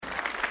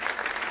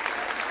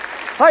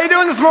How you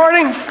doing this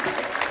morning?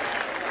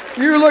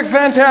 You look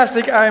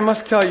fantastic, I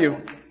must tell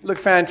you. Look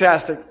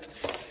fantastic.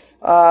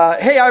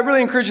 Hey, I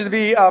really encourage you to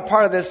be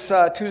part of this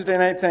Tuesday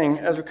night thing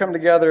as we come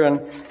together. And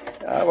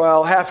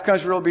while half the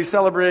country will be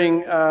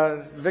celebrating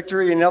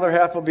victory and the other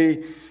half will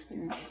be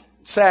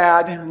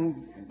sad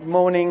and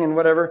moaning and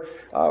whatever,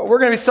 we're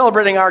going to be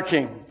celebrating our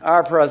King,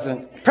 our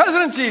President,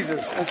 President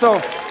Jesus. And so,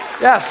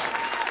 yes.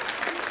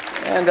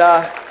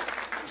 And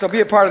so be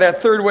a part of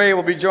that. Third Way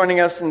will be joining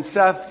us, and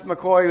Seth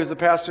McCoy, who's the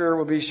pastor,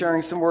 will be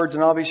sharing some words,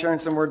 and I'll be sharing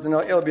some words, and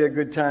it'll be a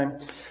good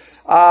time.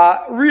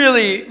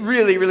 Really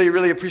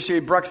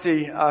appreciate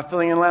Bruxy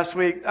filling in last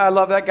week. I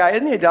love that guy.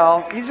 Isn't he a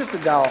doll? He's just a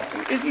doll.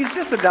 He's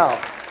just a doll.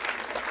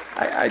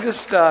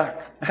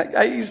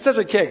 He's such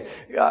a kick.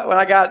 When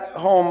I got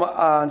home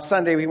on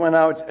Sunday, we went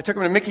out. I took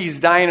him to Mickey's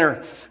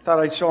Diner. Thought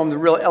I'd show him the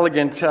real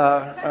elegant,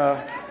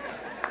 best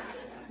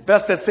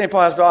that St.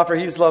 Paul has to offer.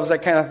 He just loves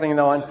that kind of thing,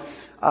 though. And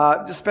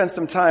just spend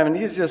some time, and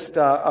he's just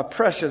a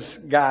precious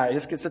guy. I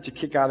just get such a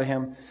kick out of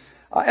him.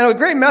 And a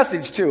great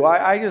message, too.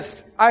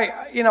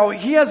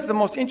 He has the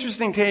most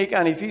interesting take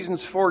on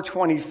Ephesians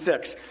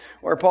 4:26,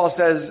 where Paul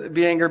says,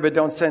 be angry, but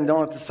don't sin. Don't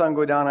let the sun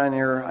go down on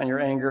your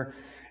anger.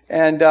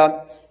 And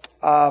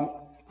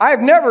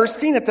I've never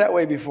seen it that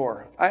way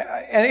before.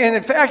 And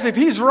if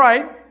he's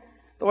right,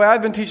 the way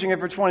I've been teaching it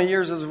for 20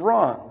 years is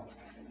wrong,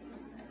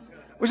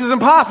 which is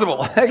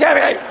impossible.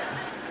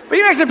 But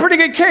he makes a pretty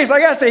good case.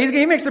 I got to say,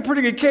 he makes a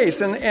pretty good case.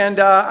 And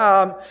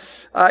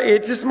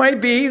it just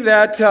might be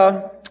that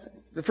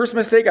the first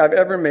mistake I've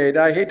ever made.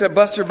 I hate to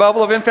bust your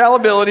bubble of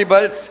infallibility,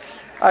 but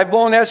I've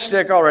blown that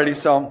shtick already.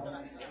 So,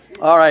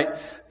 all right.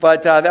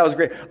 But that was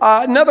great.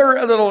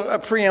 Another little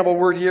preamble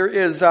word here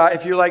is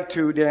if you like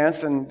to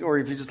dance or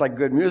if you just like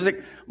good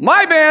music,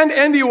 my band,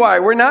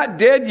 NDY, we're not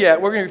dead yet.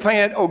 We're going to be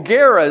playing at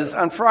O'Gara's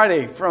on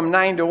Friday from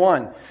 9 to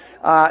 1.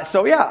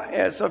 So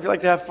if you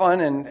like to have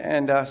fun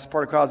and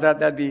support a cause,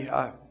 that'd be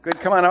good.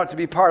 Come on out to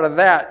be part of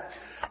that.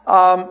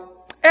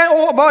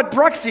 And about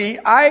Bruxy,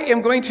 I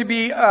am going to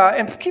be,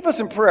 and keep us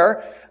in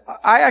prayer.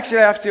 I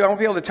won't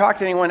be able to talk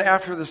to anyone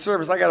after the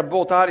service. I got to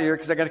bolt out of here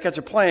because I got to catch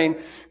a plane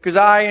because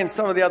I and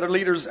some of the other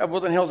leaders of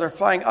Woodland Hills are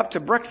flying up to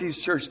Bruxy's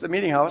church, the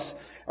meeting house,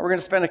 and we're going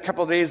to spend a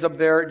couple of days up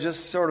there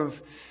just sort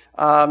of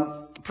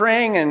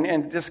praying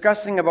and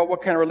discussing about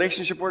what kind of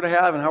relationship we're to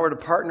have and how we're to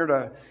partner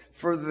to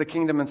further the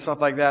kingdom and stuff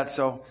like that.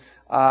 So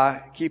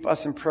keep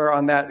us in prayer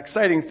on that.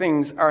 Exciting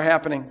things are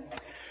happening.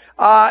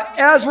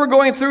 As we're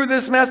going through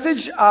this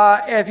message,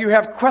 if you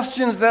have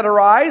questions that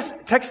arise,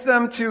 text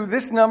them to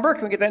this number.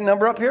 Can we get that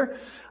number up here?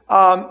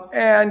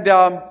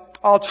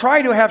 I'll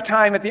try to have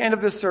time at the end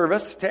of this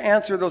service to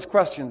answer those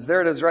questions. There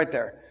it is right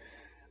there.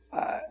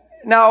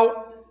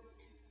 Now,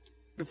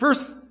 the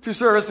first two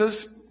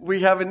services,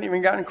 we haven't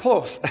even gotten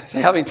close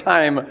to having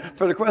time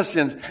for the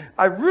questions.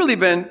 I've really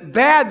been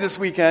bad this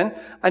weekend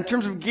in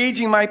terms of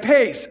gauging my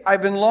pace.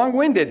 I've been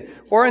long-winded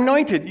or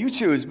anointed, you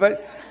choose.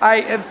 But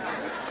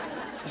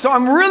so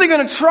I'm really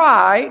going to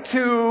try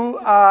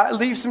to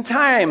leave some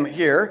time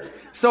here.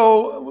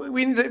 So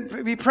we need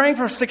to be praying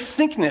for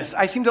succinctness.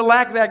 I seem to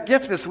lack that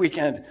gift this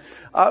weekend.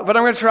 But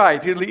I'm going to try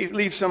to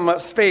leave some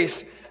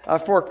space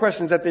for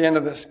questions at the end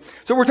of this.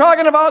 So we're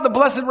talking about the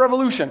Blessed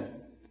Revolution.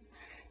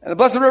 And the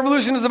Blessed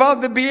Revolution is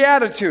about the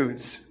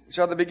Beatitudes, which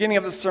are the beginning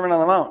of the Sermon on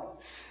the Mount.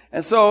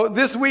 And so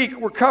this week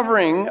we're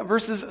covering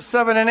verses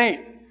 7 and 8,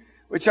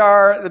 which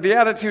are the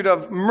Beatitude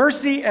of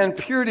mercy and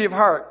purity of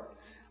heart.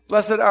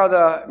 Blessed are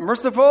the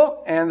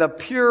merciful and the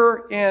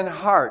pure in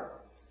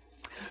heart.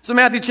 So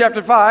Matthew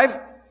chapter 5,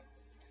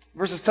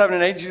 verses 7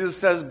 and 8, Jesus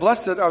says,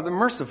 blessed are the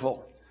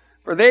merciful,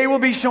 for they will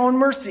be shown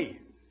mercy.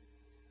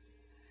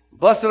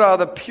 Blessed are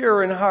the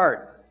pure in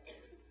heart,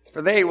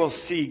 for they will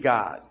see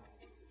God.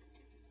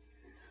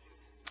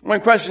 One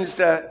question just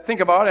to think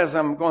about as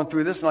I'm going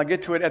through this, and I'll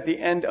get to it at the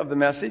end of the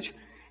message,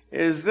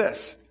 is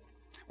this.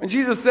 When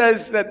Jesus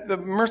says that the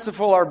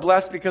merciful are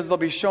blessed because they'll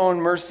be shown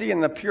mercy,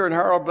 and the pure in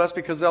heart are blessed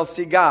because they'll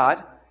see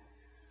God,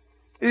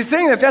 is he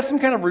saying that that's some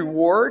kind of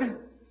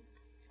reward?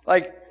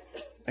 Like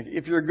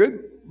if you're a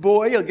good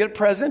boy, you'll get a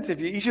present.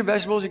 If you eat your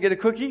vegetables, you get a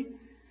cookie.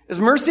 Is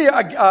mercy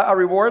a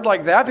reward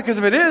like that? Because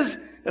if it is,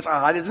 that's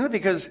odd, isn't it?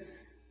 Because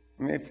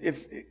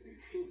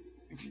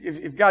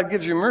if God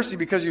gives you mercy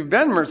because you've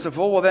been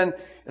merciful, well then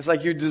it's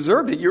like you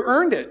deserved it. You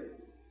earned it.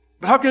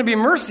 But how can it be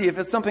mercy if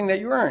it's something that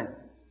you earn?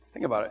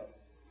 Think about it.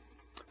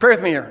 Pray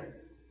with me here.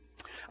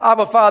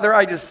 Abba, Father,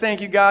 I just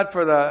thank you, God,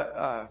 for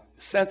the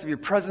sense of your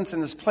presence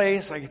in this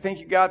place. I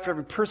thank you, God, for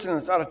every person in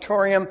this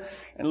auditorium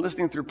and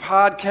listening through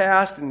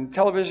podcast and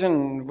television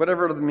and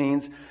whatever it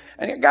means.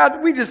 And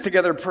God, we just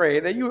together pray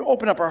that you would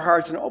open up our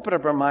hearts and open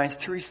up our minds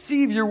to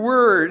receive your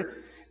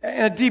word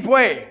in a deep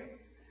way.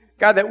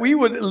 God, that we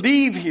would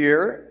leave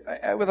here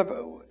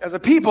as a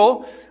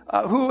people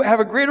who have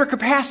a greater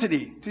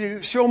capacity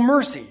to show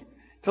mercy,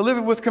 to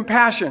live with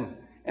compassion,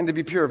 and to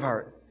be pure of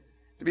heart.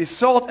 To be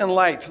salt and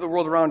light to the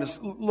world around us.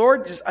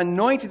 Lord, just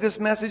anoint this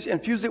message,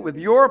 infuse it with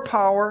your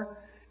power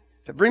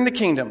to bring the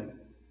kingdom,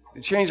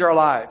 to change our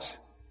lives.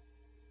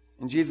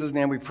 In Jesus'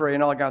 name we pray,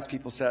 and all God's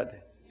people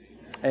said,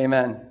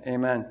 Amen,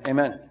 amen,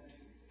 amen.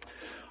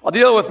 I'll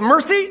deal with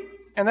mercy,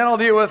 and then I'll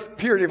deal with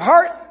purity of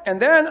heart,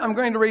 and then I'm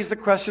going to raise the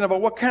question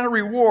about what kind of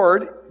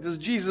reward does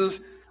Jesus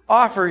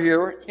offer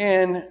here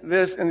in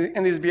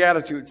these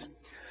Beatitudes.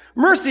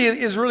 Mercy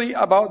is really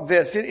about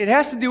this. It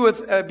has to do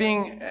with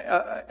being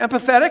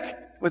empathetic,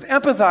 with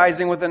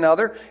empathizing with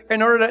another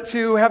in order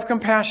to have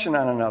compassion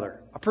on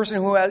another, a person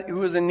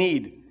who is in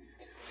need.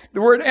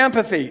 The word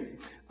empathy,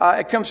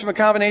 it comes from a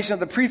combination of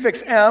the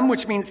prefix em,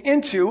 which means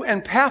into,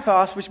 and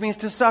pathos, which means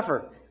to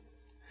suffer.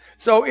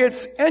 So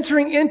it's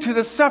entering into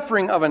the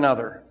suffering of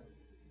another,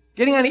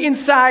 getting on the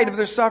inside of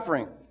their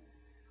suffering,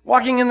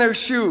 walking in their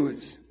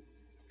shoes,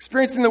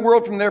 experiencing the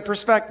world from their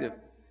perspective.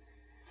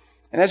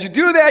 And as you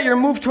do that, you're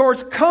moved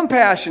towards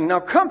compassion. Now,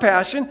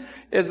 compassion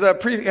has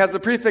the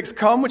prefix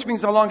cum, which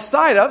means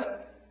alongside of,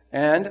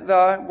 and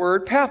the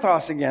word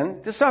pathos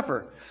again, to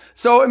suffer.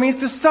 So it means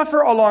to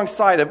suffer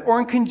alongside of or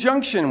in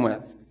conjunction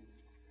with.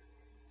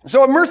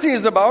 So what mercy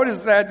is about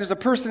is that there's a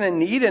person in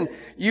need and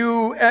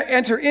you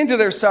enter into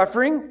their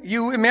suffering.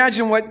 You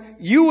imagine what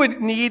you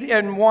would need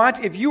and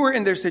want if you were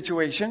in their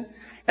situation.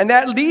 And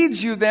that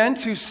leads you then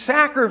to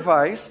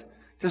sacrifice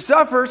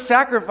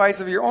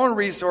of your own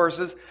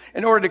resources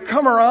in order to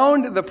come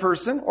around the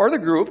person or the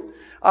group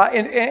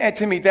and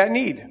to meet that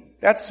need.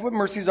 That's what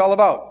mercy is all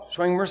about,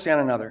 showing mercy on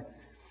another.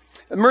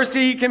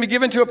 Mercy can be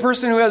given to a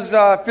person who has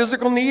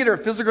physical need or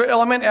physical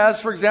ailment,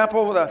 as, for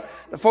example,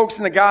 the folks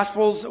in the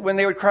Gospels, when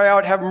they would cry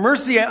out, "Have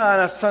mercy on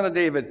us, Son of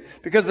David,"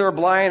 because they were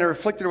blind or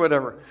afflicted or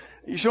whatever.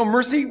 You show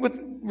mercy with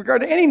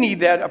regard to any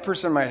need that a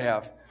person might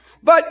have.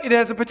 But it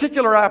has a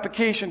particular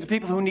application to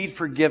people who need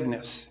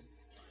forgiveness,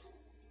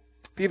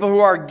 people who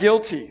are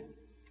guilty.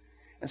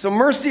 And so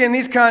mercy in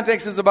these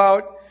contexts is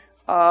about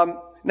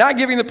not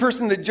giving the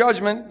person the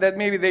judgment that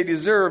maybe they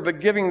deserve,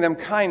 but giving them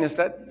kindness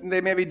that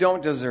they maybe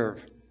don't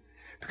deserve.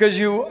 Because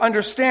you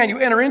understand, you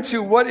enter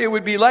into what it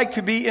would be like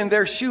to be in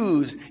their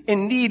shoes,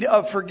 in need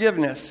of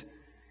forgiveness.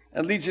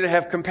 It leads you to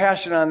have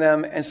compassion on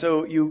them, and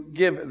so you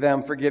give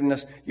them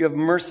forgiveness. You have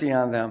mercy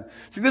on them.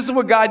 See, this is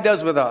what God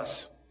does with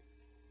us.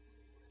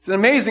 It's an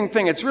amazing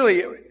thing. It's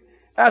really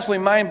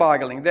absolutely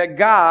mind-boggling that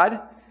God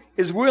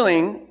is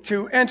willing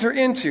to enter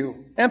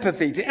into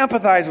empathy, to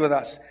empathize with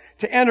us,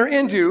 to enter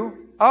into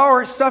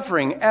our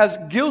suffering as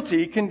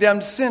guilty,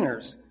 condemned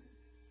sinners.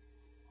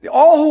 The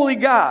all-holy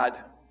God,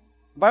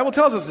 the Bible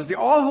tells us this, the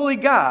all-holy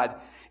God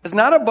is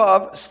not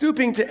above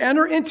stooping to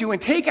enter into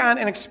and take on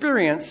and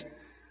experience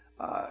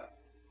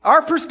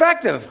our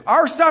perspective,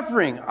 our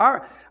suffering,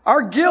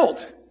 our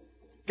guilt.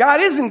 God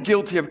isn't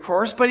guilty, of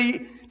course, but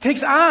he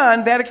takes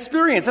on that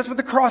experience. That's what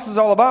the cross is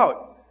all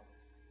about.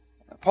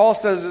 Paul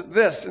says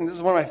this, and this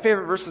is one of my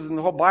favorite verses in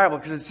the whole Bible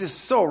because it's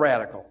just so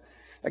radical.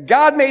 That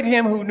God made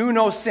him who knew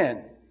no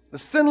sin, the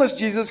sinless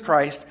Jesus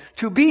Christ,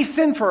 to be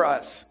sin for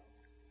us.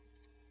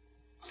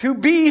 To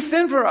be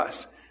sin for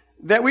us.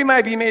 That we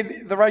might be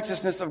made the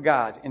righteousness of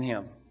God in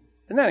him.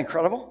 Isn't that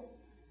incredible?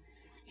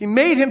 He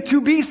made him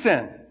to be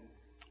sin.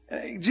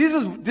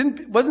 Jesus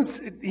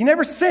he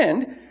never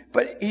sinned,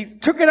 but he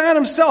took it on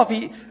himself.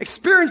 He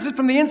experienced it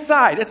from the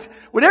inside. It's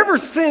whatever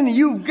sin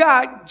you've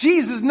got,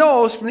 Jesus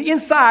knows from the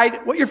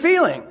inside what you're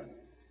feeling.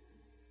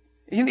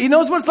 He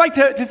knows what it's like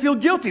to feel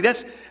guilty.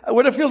 That's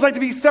what it feels like to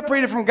be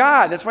separated from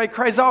God. That's why he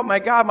cries out, my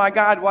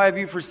God, why have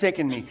you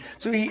forsaken me?"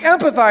 So he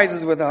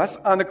empathizes with us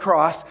on the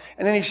cross,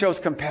 and then he shows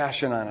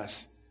compassion on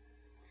us.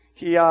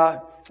 He,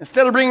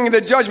 instead of bringing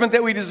the judgment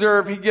that we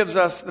deserve, he gives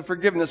us the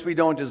forgiveness we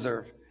don't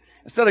deserve.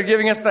 Instead of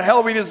giving us the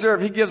hell we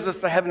deserve, he gives us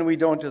the heaven we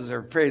don't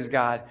deserve. Praise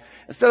God.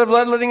 Instead of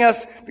letting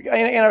us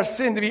in our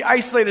sin to be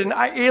isolated and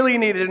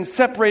alienated and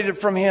separated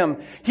from him,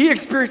 he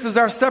experiences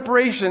our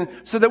separation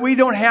so that we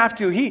don't have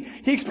to. He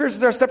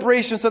experiences our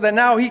separation so that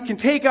now he can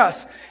take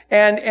us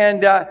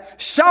and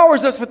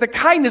showers us with the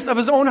kindness of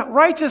his own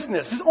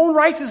righteousness,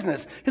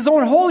 his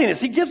own holiness.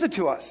 He gives it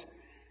to us.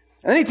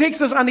 And then he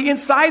takes us on the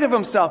inside of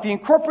himself. He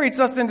incorporates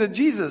us into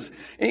Jesus,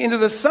 into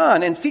the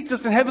Son, and seats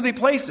us in heavenly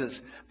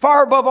places,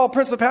 far above all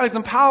principalities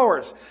and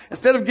powers.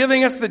 Instead of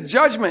giving us the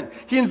judgment,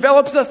 he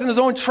envelops us in his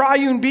own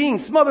triune being,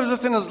 smothers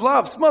us in his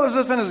love, smothers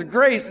us in his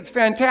grace. It's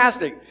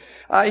fantastic.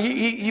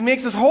 He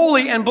makes us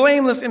holy and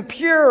blameless and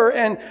pure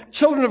and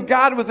children of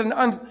God with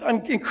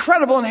an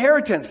incredible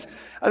inheritance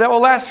that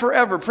will last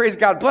forever. Praise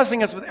God,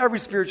 blessing us with every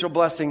spiritual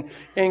blessing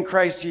in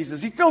Christ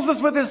Jesus. He fills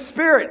us with his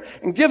Spirit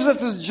and gives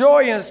us his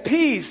joy and his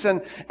peace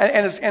and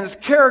his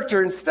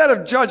character. Instead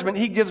of judgment,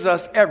 he gives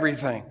us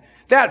everything.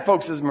 That,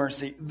 folks, is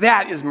mercy.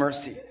 That is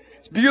mercy.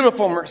 It's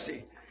beautiful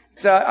mercy.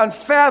 It's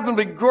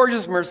unfathomably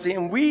gorgeous mercy,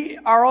 and we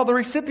are all the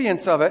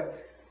recipients of it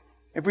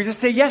if we just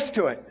say yes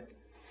to it.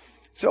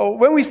 So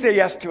when we say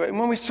yes to it and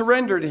when we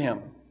surrender to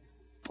him,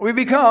 we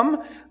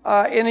become,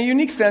 in a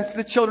unique sense,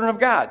 the children of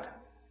God.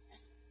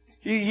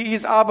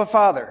 He's Abba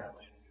Father.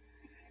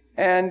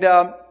 And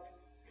the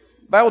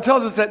Bible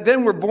tells us that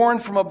then we're born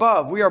from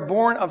above. We are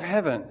born of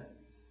heaven.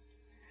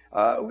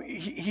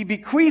 He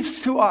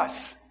bequeaths to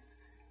us,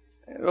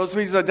 those who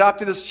he's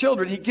adopted as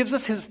children, he gives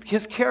us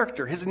his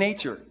character, his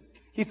nature.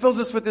 He fills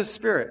us with his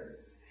Spirit.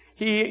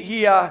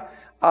 We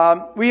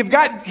have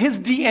got his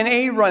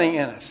DNA running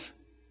in us,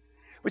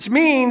 which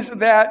means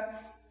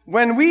that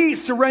when we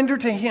surrender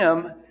to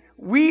Him,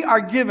 we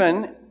are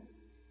given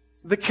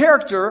the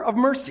character of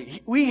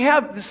mercy. We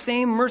have the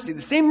same mercy.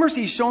 The same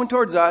mercy shown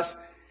towards us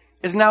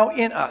is now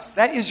in us.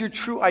 That is your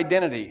true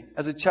identity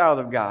as a child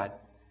of God.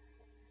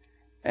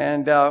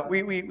 And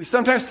we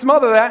sometimes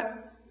smother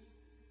that.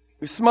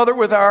 We smother it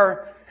with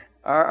our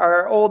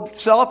old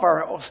self,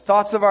 our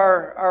thoughts of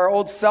our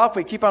old self.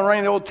 We keep on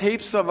running the old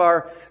tapes of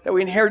that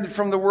we inherited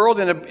from the world,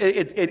 and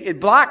it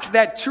blocks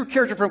that true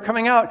character from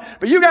coming out.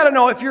 But you got to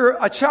know, if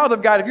you're a child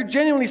of God, if you're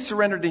genuinely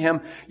surrendered to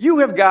Him, you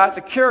have got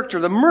the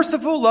character, the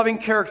merciful, loving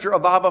character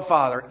of Abba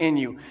Father in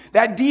you.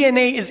 That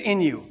DNA is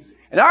in you.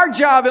 And our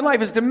job in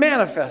life is to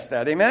manifest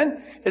that,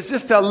 amen? It's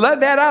just to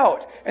let that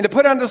out and to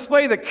put on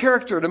display the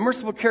character, the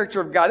merciful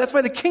character of God. That's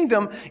why the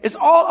kingdom is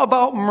all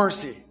about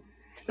mercy.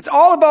 It's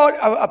all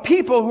about a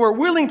people who are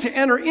willing to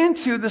enter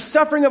into the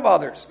suffering of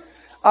others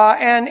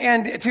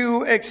and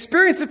to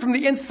experience it from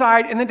the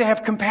inside and then to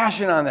have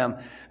compassion on them.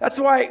 That's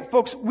why,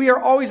 folks, we are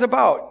always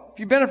about, if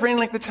you've been here for any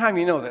length of time,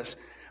 you know this.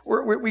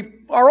 We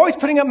are always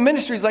putting up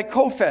ministries like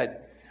Co-Fed,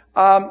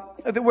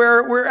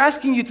 where we're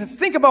asking you to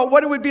think about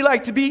what it would be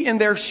like to be in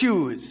their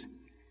shoes.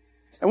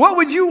 And what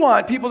would you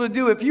want people to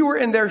do if you were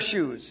in their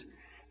shoes?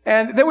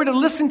 And they were to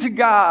listen to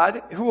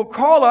God, who will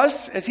call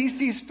us as He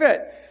sees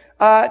fit,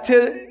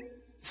 to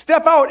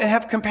step out and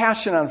have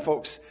compassion on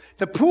folks,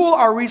 to pool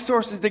our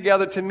resources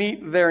together to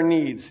meet their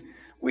needs.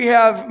 We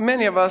have,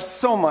 many of us,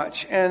 so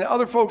much, and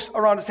other folks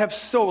around us have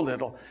so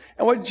little.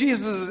 And what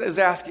Jesus is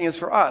asking is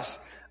for us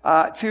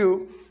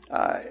to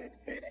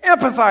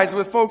empathize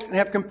with folks and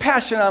have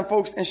compassion on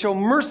folks and show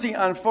mercy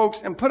on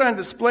folks and put on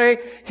display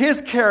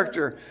His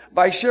character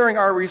by sharing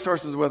our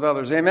resources with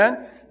others.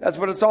 Amen? That's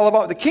what it's all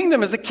about. The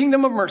kingdom is the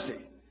kingdom of mercy,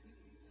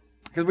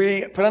 because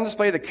we put on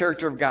display the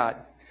character of God.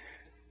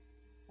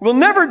 We'll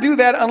never do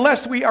that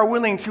unless we are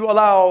willing to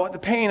allow the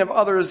pain of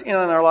others in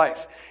on our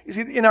life. You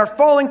see, in our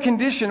fallen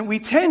condition, we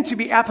tend to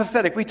be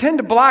apathetic. We tend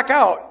to block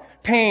out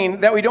pain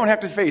that we don't have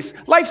to face.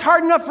 Life's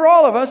hard enough for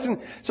all of us, and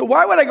so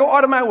why would I go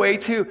out of my way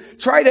to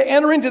try to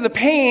enter into the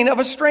pain of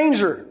a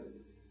stranger?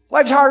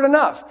 Life's hard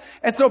enough.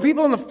 And so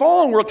people in the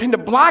fallen world tend to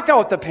block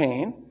out the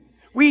pain.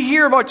 We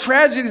hear about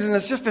tragedies, and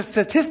it's just a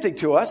statistic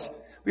to us.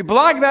 We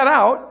block that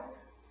out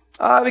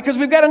because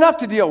we've got enough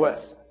to deal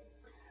with.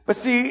 But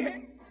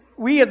see,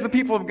 we as the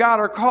people of God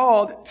are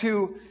called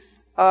to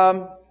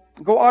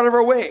go out of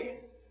our way,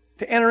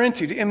 to enter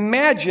into, to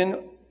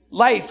imagine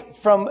life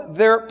from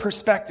their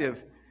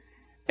perspective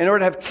in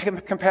order to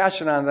have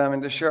compassion on them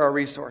and to share our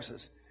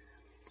resources.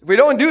 If we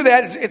don't do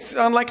that, it's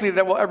unlikely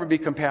that we'll ever be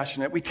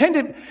compassionate.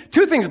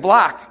 Two things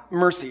block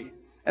mercy,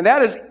 and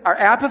that is our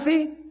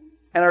apathy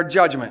and our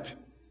judgment.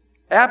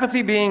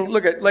 Apathy being,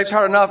 look, life's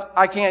hard enough,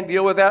 I can't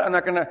deal with that, I'm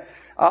not going to,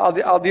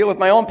 I'll deal with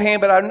my own pain,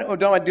 but I don't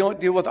want to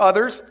deal with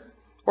others.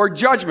 Or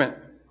judgment,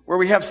 where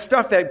we have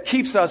stuff that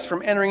keeps us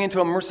from entering into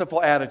a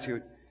merciful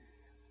attitude.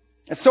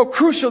 It's so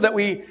crucial that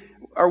we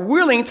are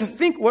willing to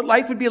think what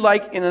life would be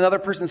like in another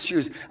person's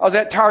shoes. I was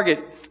at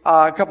Target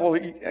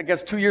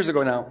 2 years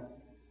ago now.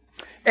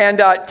 And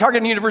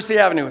Target on University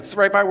Avenue, it's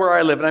right by where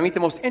I live. And I meet the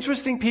most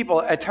interesting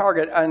people at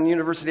Target on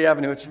University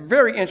Avenue. It's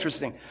very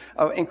interesting.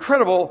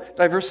 Incredible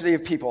diversity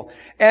of people.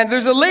 And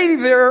there's a lady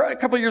there a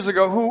couple years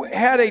ago who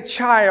had a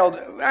child,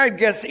 I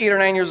guess 8 or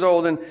 9 years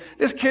old. And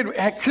this kid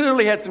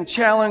clearly had some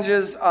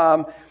challenges,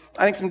 I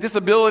think some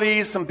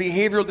disabilities, some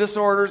behavioral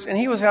disorders. And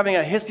he was having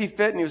a hissy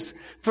fit, and he was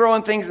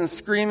throwing things and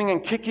screaming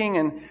and kicking.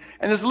 And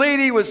this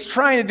lady was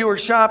trying to do her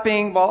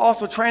shopping while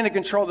also trying to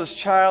control this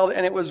child.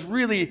 And it was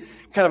really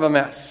kind of a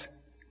mess.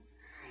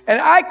 And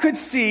I could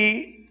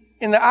see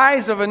in the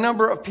eyes of a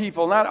number of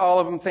people, not all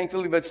of them,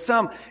 thankfully, but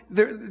some,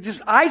 they're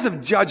just eyes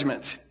of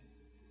judgment.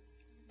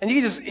 And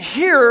you just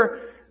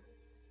hear,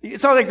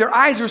 it's all like their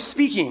eyes were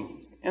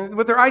speaking. And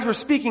what their eyes were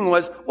speaking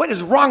was, what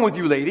is wrong with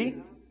you,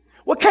 lady?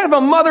 What kind of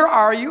a mother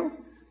are you?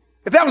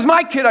 If that was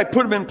my kid, I'd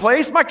put him in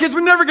place. My kids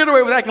would never get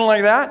away with acting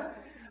like that.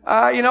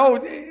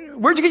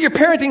 Where'd you get your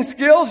parenting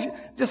skills?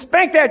 Just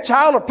spank that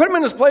child or put him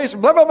in his place,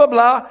 blah, blah, blah,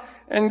 blah.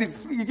 And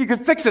you could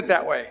fix it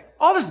that way.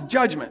 All this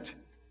judgment.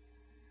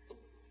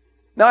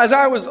 Now, as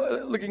I was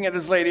looking at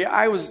this lady,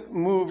 I was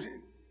moved.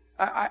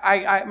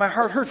 My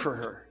heart hurt for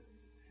her.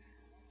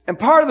 And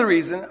part of the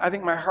reason I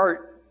think my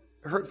heart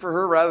hurt for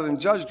her rather than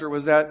judged her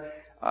was that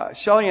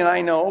Shelley and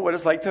I know what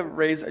it's like to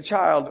raise a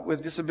child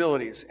with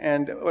disabilities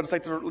and what it's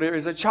like to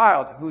raise a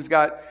child who's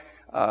got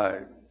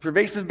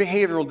pervasive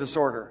behavioral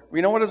disorder.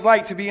 We know what it's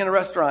like to be in a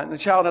restaurant and the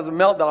child has a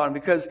meltdown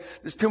because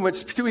there's too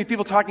many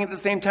people talking at the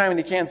same time and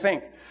you can't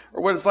think.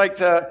 Or what it's like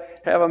to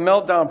have a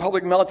meltdown,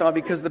 public meltdown,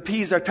 because the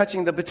peas are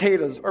touching the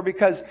potatoes, or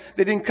because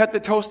they didn't cut the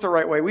toast the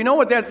right way. We know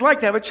what that's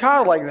like to have a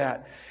child like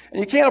that. And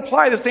you can't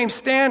apply the same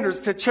standards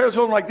to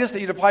children like this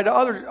that you'd apply to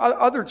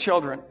other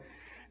children.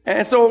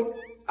 And so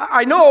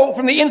I know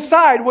from the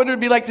inside what it would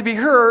be like to be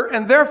her,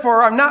 and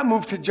therefore I'm not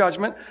moved to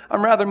judgment.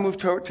 I'm rather moved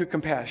to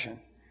compassion.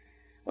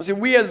 Well, see,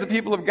 we as the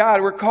people of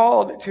God, we're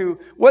called to,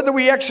 whether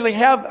we actually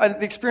have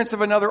the experience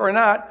of another or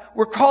not,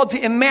 we're called to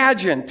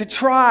imagine, to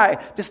try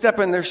to step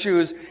in their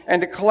shoes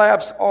and to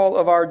collapse all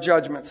of our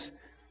judgments.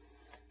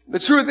 The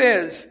truth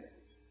is,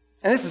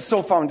 And this is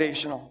so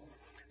foundational.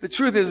 The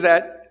truth is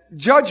that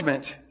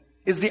judgment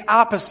is the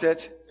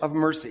opposite of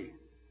mercy.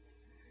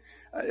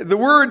 The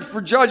word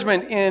for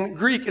judgment in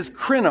Greek is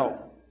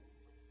krino,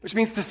 which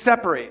means to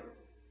separate.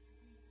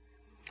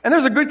 And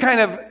there's a good kind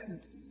of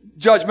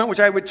judgment, which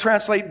I would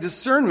translate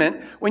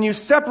discernment, when you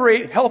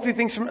separate healthy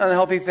things from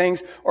unhealthy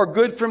things, or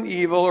good from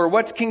evil, or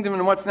what's kingdom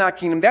and what's not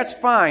kingdom. That's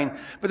fine.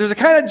 But there's a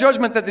kind of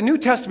judgment that the New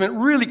Testament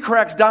really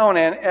cracks down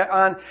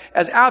on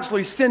as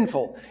absolutely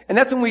sinful. And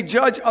that's when we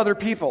judge other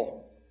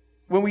people.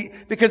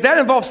 Because that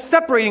involves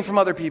separating from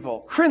other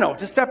people. Krino,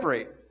 to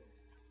separate.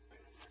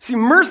 See,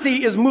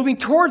 mercy is moving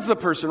towards the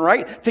person,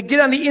 right? To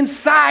get on the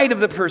inside of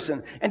the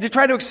person and to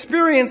try to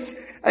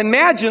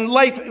imagine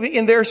life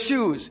in their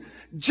shoes.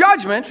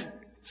 Judgment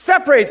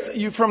separates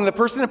you from the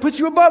person and puts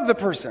you above the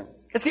person.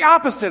 It's the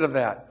opposite of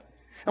that.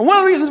 And one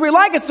of the reasons we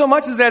like it so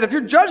much is that if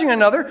you're judging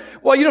another,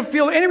 well, you don't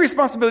feel any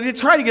responsibility to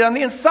try to get on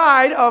the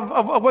inside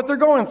of what they're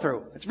going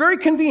through. It's very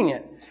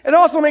convenient. It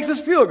also makes us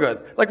feel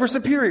good, like we're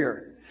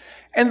superior.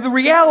 And the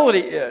reality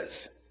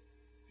is,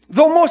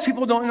 though most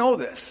people don't know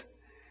this,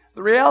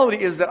 the reality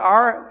is that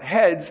our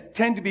heads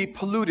tend to be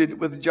polluted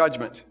with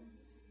judgment.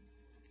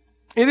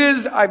 It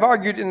is, I've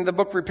argued in the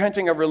book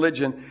Repenting of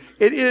Religion,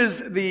 it is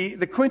the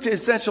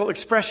quintessential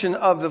expression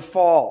of the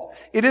fall.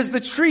 It is the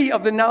tree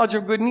of the knowledge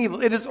of good and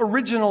evil. It is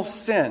original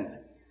sin.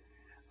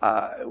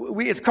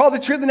 It's called the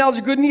tree of the knowledge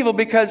of good and evil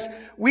because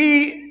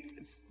we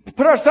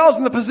put ourselves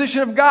in the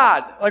position of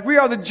God, like we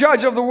are the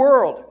judge of the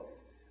world.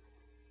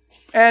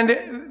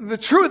 And the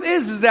truth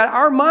is that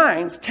our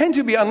minds tend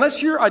to be,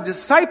 unless you're a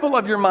disciple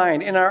of your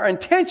mind and are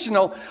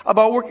intentional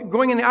about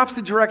going in the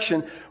opposite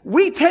direction,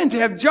 we tend to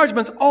have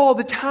judgments all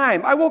the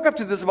time. I woke up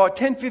to this about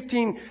 10,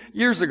 15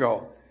 years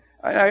ago.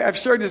 I've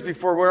shared this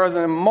before where I was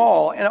in a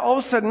mall, and all of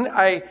a sudden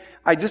I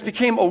just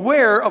became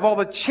aware of all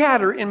the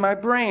chatter in my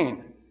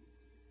brain.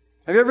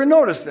 Have you ever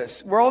noticed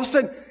this? Where all of a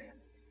sudden,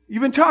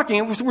 you've been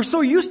talking, and we're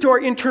so used to our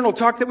internal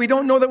talk that we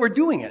don't know that we're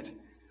doing it.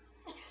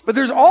 But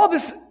there's all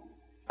this...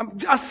 I'm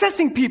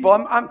assessing people.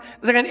 I'm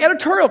like an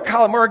editorial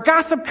column or a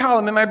gossip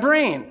column in my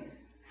brain.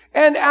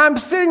 And I'm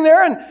sitting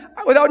there and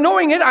without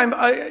knowing it, I'm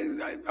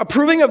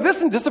approving of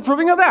this and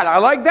disapproving of that. I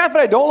like that,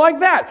 but I don't like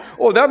that.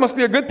 Oh, that must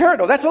be a good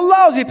parent. Oh, that's a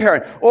lousy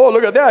parent. Oh,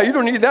 look at that. You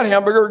don't need that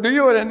hamburger, do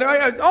you? And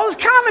all this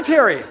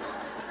commentary.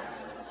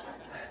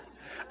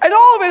 And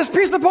all of it is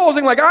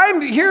presupposing, like, I'm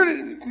here,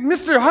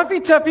 Mr. Huffy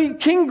Tuffy,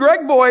 King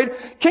Greg Boyd,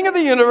 King of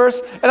the universe,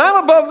 and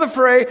I'm above the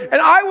fray,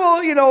 and I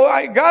will,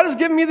 God has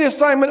given me the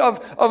assignment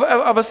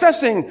of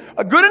assessing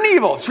good and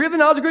evil, tree of the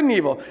knowledge of good and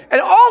evil.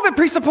 And all of it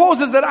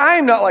presupposes that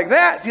I'm not like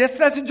that. See,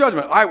 that's a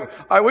judgment.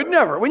 I would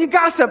never. When you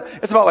gossip,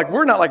 it's about like,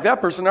 we're not like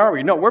that person, are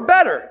we? No, we're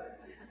better.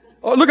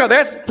 Oh, look how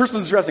that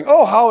person's dressing.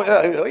 Oh, how,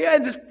 every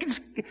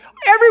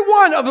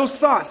one of those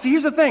thoughts. See,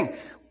 here's the thing.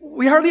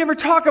 We hardly ever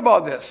talk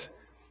about this.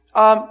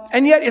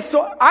 And yet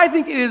I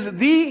think it is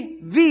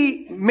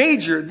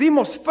the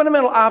most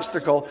fundamental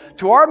obstacle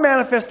to our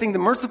manifesting the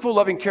merciful,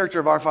 loving character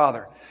of our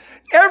Father.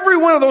 Every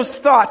one of those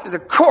thoughts is a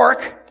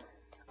cork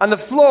on the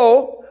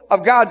flow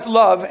of God's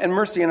love and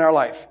mercy in our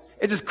life.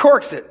 It just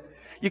corks it.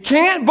 You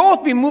can't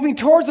both be moving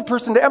towards a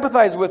person to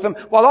empathize with them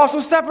while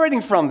also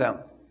separating from them.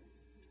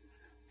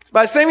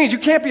 By the same means, you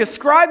can't be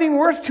ascribing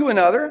worth to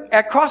another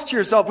at cost to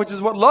yourself, which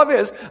is what love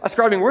is,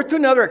 ascribing worth to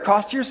another at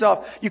cost to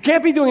yourself. You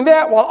can't be doing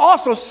that while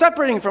also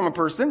separating from a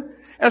person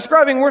and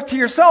ascribing worth to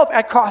yourself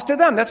at cost to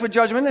them. That's what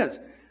judgment is.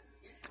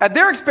 At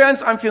their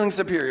expense, I'm feeling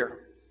superior.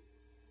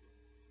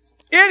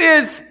 It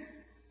is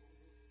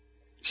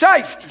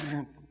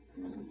shist,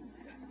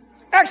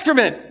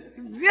 excrement.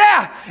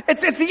 Yeah,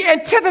 it's the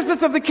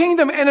antithesis of the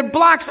kingdom, and it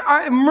blocks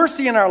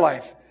mercy in our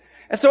life.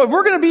 And so if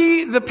we're going to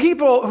be the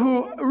people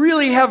who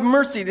really have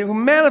mercy, who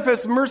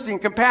manifest mercy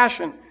and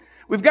compassion,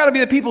 we've got to be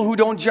the people who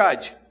don't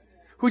judge,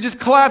 who just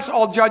collapse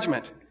all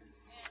judgment,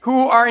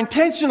 who are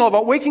intentional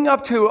about waking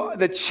up to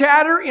the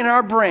chatter in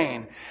our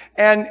brain.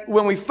 And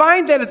when we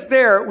find that it's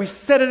there, we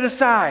set it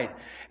aside.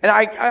 And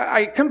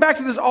I come back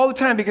to this all the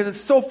time because it's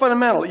so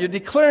fundamental. You're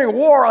declaring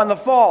war on the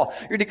fall.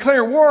 You're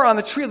declaring war on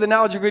the tree of the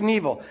knowledge of good and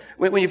evil.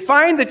 When you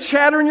find the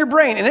chatter in your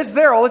brain, and it's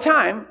there all the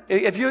time,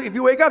 if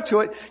you wake up to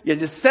it, you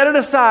just set it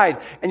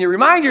aside. And you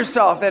remind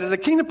yourself that as a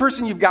kingdom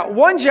person, you've got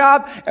one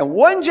job and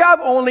one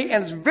job only,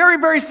 and it's very,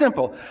 very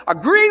simple.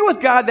 Agree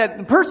with God that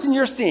the person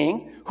you're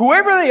seeing,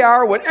 whoever they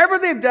are, whatever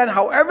they've done,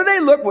 however they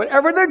look,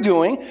 whatever they're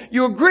doing,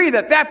 you agree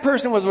that that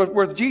person was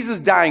worth Jesus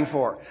dying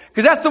for.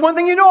 Because that's the one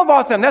thing you know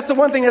about them. That's the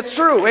one thing that's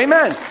true.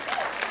 Amen.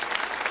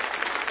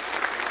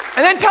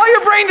 And then tell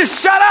your brain to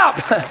shut up.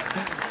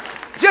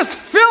 Just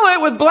fill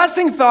it with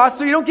blessing thoughts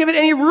so you don't give it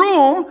any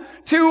room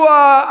to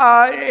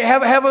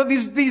have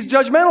these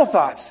judgmental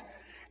thoughts.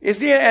 You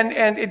see,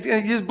 and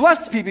you just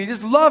bless people, you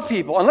just love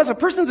people. Unless a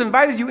person's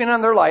invited you in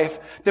on their life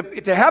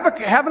to have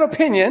an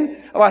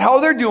opinion about how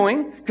they're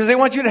doing, because they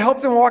want you to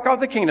help them walk out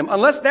the kingdom.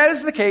 Unless that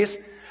is the case,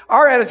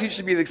 Our attitude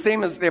should be the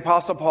same as the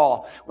Apostle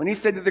Paul. When he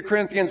said to the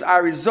Corinthians, I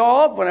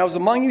resolved when I was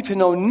among you to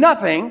know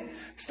nothing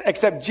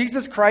except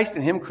Jesus Christ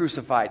and Him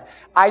crucified.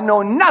 I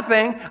know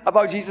nothing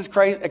about Jesus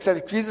Christ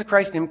except Jesus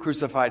Christ and Him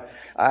crucified.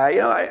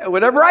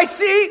 Whatever I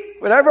see,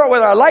 whether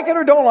I like it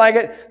or don't like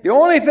it, the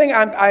only thing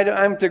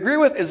I'm to agree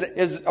with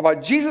is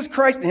about Jesus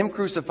Christ and Him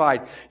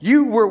crucified.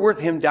 You were worth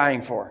Him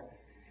dying for.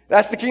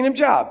 That's the kingdom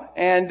job.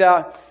 And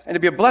to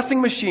be a blessing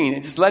machine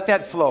and just let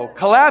that flow.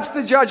 Collapse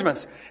the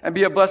judgments and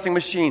be a blessing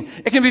machine.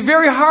 It can be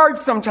very hard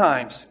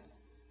sometimes.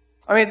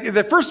 I mean,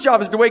 the first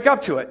job is to wake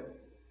up to it.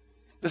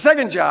 The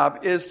second job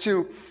is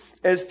to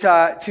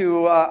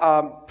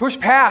push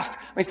past.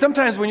 I mean,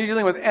 sometimes when you're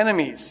dealing with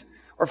enemies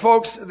or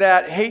folks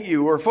that hate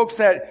you or folks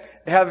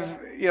that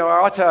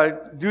are out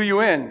to do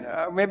you in,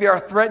 maybe are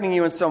threatening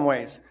you in some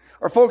ways,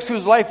 or folks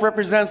whose life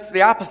represents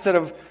the opposite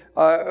of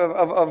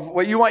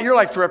what you want your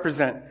life to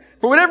represent.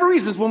 For whatever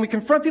reasons, when we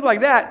confront people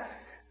like that,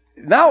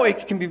 now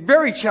it can be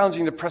very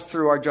challenging to press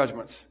through our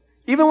judgments.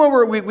 Even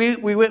when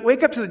we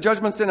wake up to the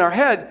judgments in our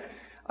head,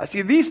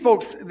 see, these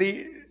folks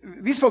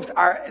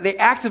they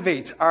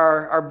activate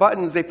our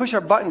buttons, they push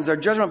our buttons, our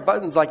judgment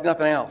buttons like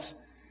nothing else.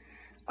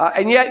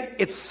 And yet,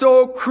 it's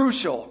so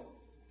crucial,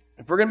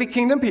 if we're going to be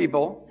kingdom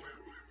people,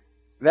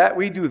 that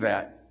we do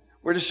that.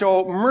 We're to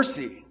show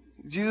mercy.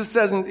 Jesus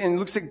says in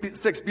Luke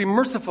 6, be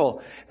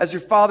merciful as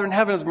your Father in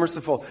heaven is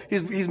merciful.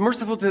 He's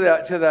merciful to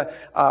the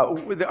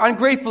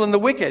ungrateful and the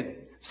wicked.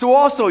 So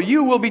also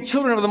you will be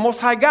children of the Most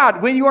High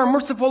God when you are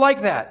merciful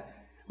like that.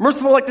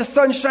 Merciful like the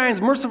sun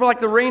shines, merciful like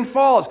the rain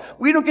falls.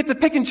 We don't get to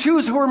pick and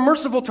choose who we're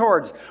merciful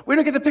towards. We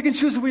don't get to pick and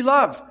choose who we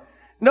love.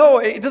 No,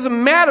 it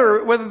doesn't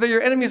matter whether they're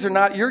your enemies or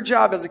not. Your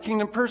job as a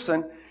kingdom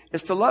person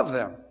is to love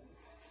them.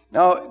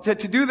 Now, to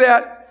do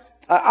that,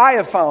 I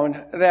have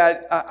found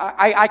that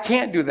I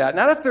can't do that.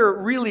 Not if they're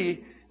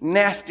really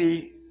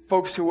nasty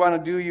folks who want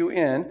to do you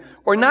in,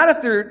 or not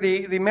if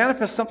they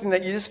manifest something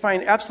that you just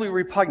find absolutely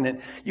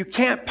repugnant. You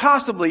can't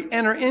possibly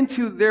enter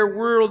into their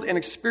world and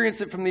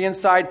experience it from the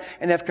inside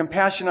and have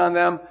compassion on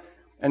them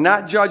and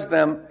not judge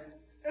them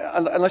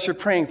unless you're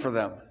praying for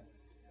them.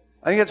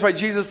 I think that's why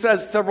Jesus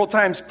says several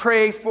times,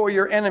 pray for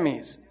your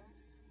enemies.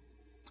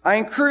 I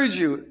encourage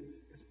you,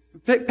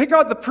 pick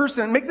out the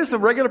person, make this a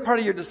regular part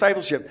of your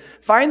discipleship.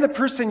 Find the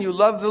person you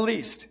love the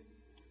least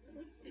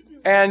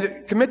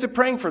and commit to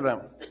praying for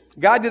them.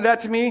 God did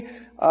that to me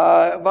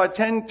about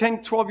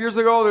 10, 12 years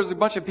ago. There's a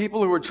bunch of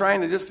people who were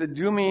trying to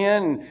do me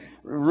in and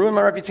ruin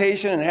my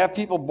reputation and have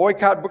people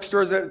boycott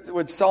bookstores that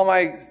would sell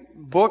my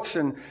books,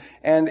 and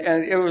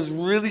it was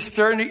really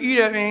starting to eat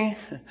at me.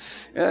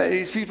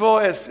 These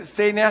people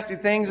say nasty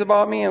things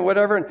about me and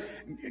whatever.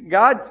 And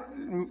God,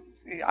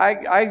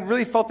 I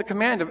really felt the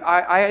command of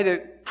I had to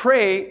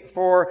pray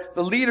for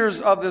the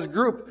leaders of this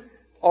group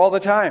all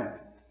the time.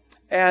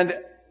 And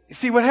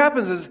see, what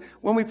happens is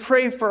when we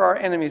pray for our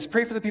enemies,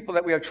 pray for the people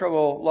that we have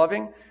trouble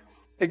loving,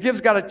 it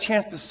gives God a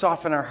chance to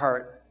soften our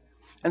heart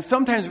and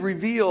sometimes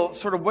reveal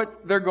sort of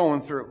what they're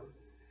going through.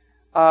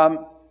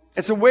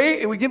 It's a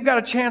way, we give God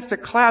a chance to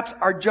collapse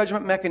our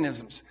judgment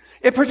mechanisms.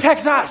 It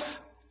protects us.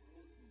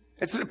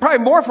 It's probably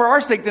more for our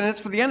sake than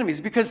it's for the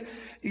enemies, because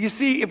you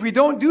see, if we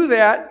don't do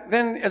that,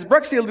 then as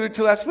Brexy alluded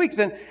to last week,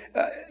 then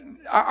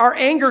our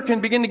anger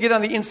can begin to get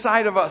on the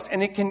inside of us,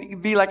 and it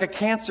can be like a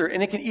cancer,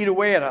 and it can eat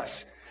away at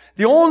us.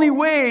 The only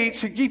way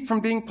to keep from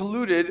being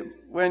polluted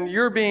when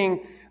you're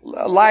being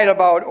lied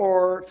about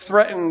or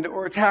threatened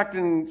or attacked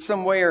in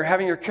some way or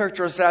having your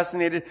character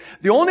assassinated,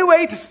 the only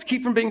way to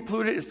keep from being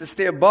polluted is to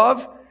stay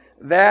above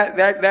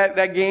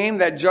that game,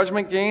 that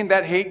judgment game,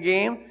 that hate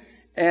game,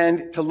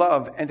 and to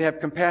love and to have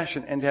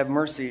compassion and to have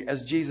mercy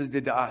as Jesus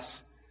did to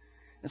us.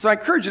 And so I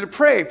encourage you to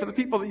pray for the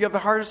people that you have the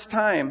hardest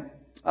time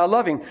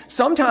loving.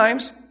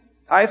 Sometimes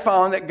I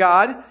found that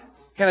God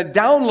kind of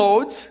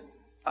downloads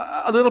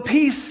a little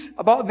piece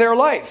about their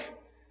life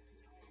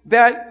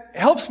that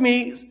helps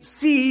me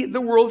see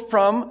the world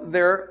from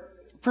their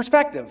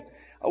perspective.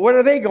 What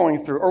are they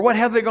going through? Or what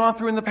have they gone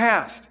through in the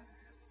past?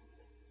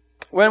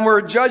 When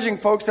we're judging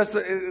folks, that's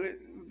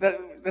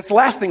the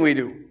last thing we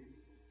do.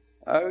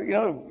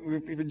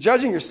 If you're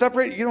judging, you're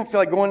separated, you don't feel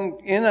like going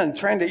in and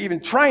trying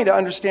to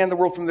understand the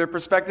world from their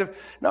perspective.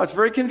 No, it's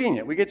very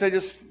convenient. We get to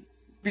just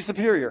be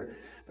superior.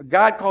 But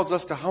God calls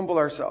us to humble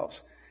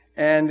ourselves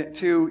and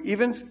to,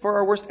 even for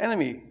our worst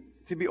enemy,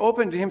 to be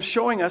open to Him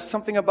showing us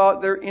something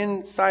about their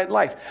inside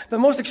life. The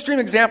most extreme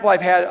example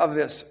I've had of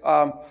this,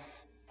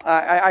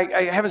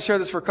 I haven't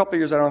shared this for a couple of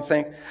years, I don't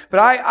think. But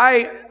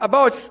I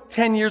about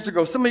 10 years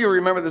ago, some of you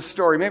remember this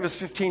story, maybe it was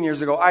 15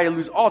 years ago, I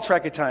lose all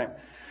track of time.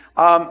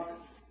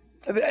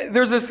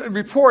 There's this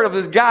report of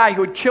this guy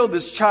who had killed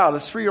this child,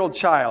 this 3-year-old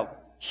child.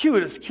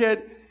 Cutest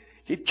kid.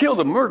 He'd killed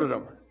him, murdered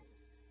him.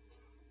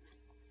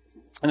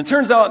 And it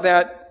turns out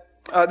that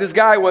this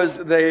guy was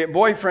the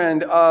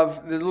boyfriend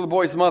of the little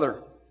boy's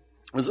mother.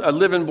 Was a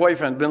live-in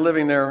boyfriend, been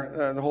living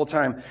there the whole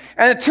time.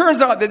 And it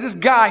turns out that this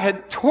guy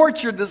had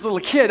tortured this little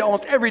kid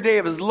almost every day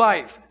of his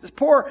life. This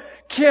poor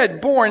kid,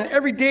 born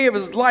every day of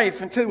his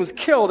life until he was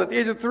killed at the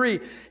age of 3.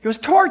 He was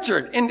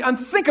tortured in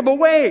unthinkable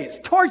ways.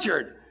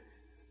 Tortured.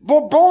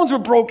 Bones were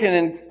broken,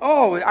 and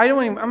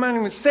I'm not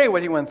even say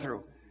what he went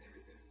through.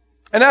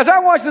 And as I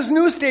watched this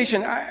news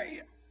station,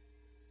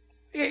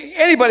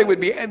 anybody would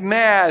be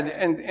mad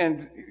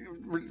and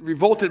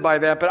revolted by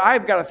that, but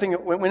I've got a thing,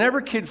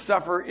 whenever kids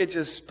suffer, it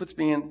just puts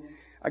me in,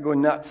 I go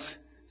nuts.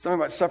 Something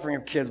about suffering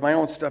of kids. My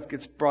own stuff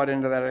gets brought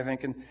into that, I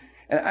think.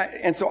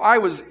 And so I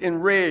was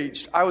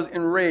enraged.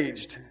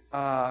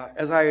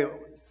 As I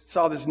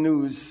saw this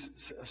news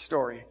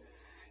story.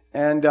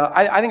 And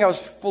I think I was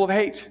full of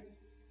hate.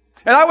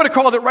 And I would have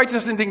called it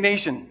righteous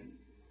indignation.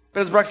 But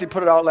as Brexy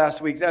put it out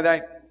last week,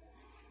 there's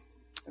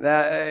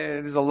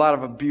a lot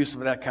of abuse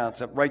of that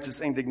concept,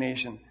 righteous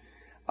indignation.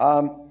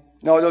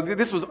 No,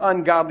 this was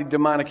ungodly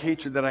demonic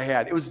hatred that I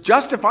had. It was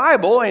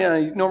justifiable in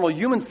a normal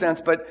human sense,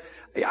 but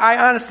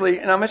I honestly,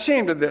 and I'm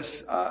ashamed of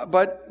this,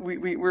 but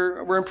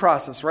we're in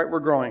process, right? We're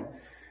growing.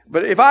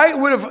 But if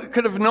I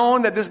could have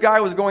known that this guy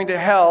was going to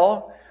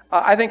hell,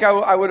 I think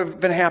I would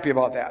have been happy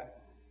about that.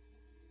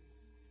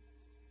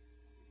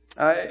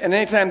 And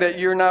anytime that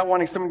you're not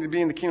wanting somebody to be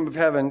in the kingdom of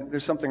heaven,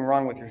 there's something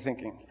wrong with your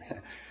thinking.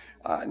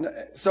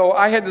 So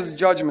I had this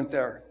judgment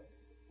there,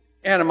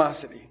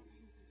 animosity.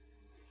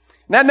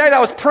 And that night I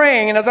was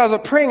praying, and as I was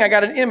praying, I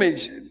got an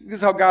image. This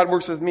is how God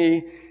works with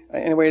me.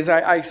 Anyways,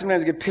 I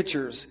sometimes get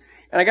pictures.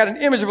 And I got an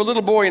image of a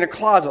little boy in a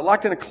closet,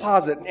 locked in a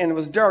closet, and it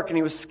was dark, and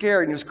he was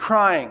scared, and he was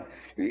crying.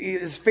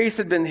 His face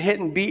had been hit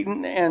and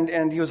beaten,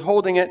 and he was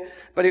holding it.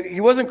 But he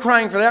wasn't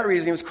crying for that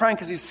reason. He was crying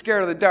because he's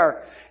scared of the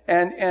dark.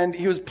 And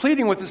he was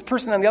pleading with this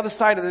person on the other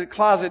side of the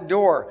closet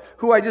door,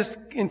 who I just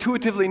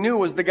intuitively knew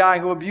was the guy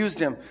who abused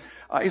him.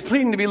 He was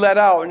pleading to be let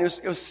out, and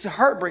it was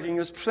heartbreaking. He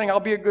was saying, I'll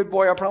be a good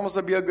boy. I promise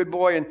I'll be a good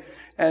boy.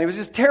 And he was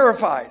just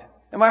terrified.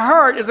 And my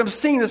heart, as I'm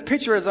seeing this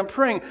picture, as I'm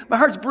praying, my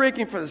heart's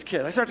breaking for this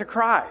kid. I start to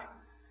cry.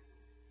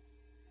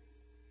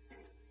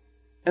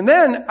 And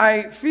then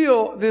I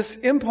feel this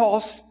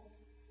impulse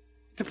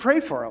to pray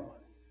for him,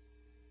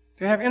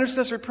 to have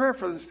intercessory prayer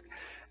for this.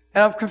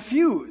 And I'm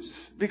confused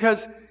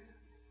because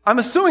I'm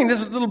assuming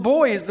this little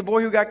boy is the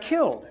boy who got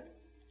killed.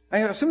 I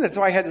assume that's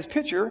why I had this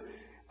picture.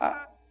 And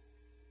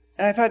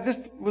I thought this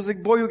was the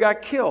boy who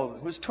got killed,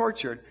 who was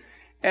tortured.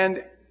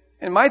 And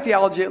in my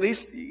theology, at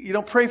least, you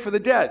don't pray for the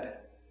dead.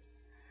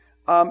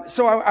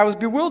 So I was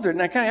bewildered,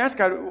 and I kind of asked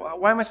God,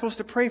 why am I supposed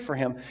to pray for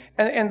him?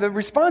 And the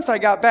response I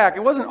got back,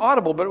 it wasn't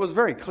audible, but it was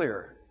very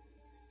clear.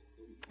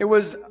 It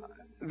was,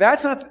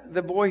 that's not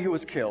the boy who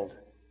was killed.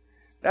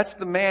 That's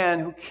the man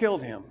who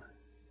killed him.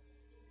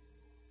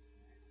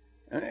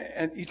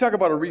 And you talk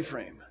about a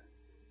reframe.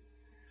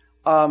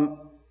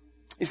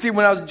 You see,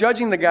 when I was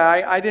judging the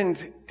guy, I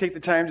didn't take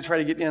the time to try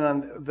to get in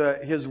on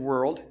his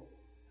world.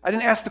 I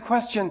didn't ask the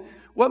question,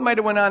 what might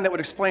have went on that would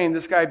explain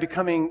this guy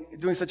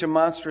doing such a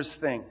monstrous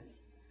thing?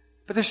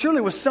 But there surely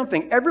was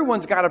something.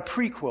 Everyone's got a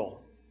prequel.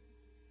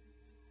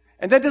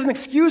 And that doesn't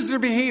excuse their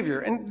behavior.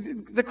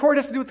 And the court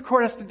has to do what the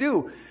court has to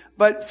do.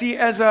 But see,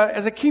 as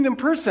a kingdom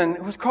person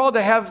who's called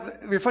to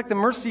reflect the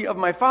mercy of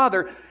my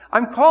Father,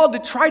 I'm called to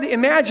try to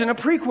imagine a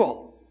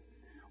prequel.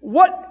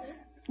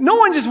 No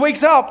one just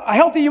wakes up, a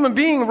healthy human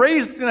being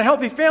raised in a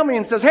healthy family,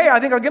 and says, hey, I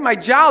think I'll get my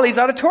jollies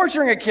out of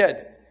torturing a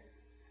kid.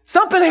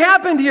 Something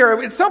happened here.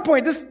 At some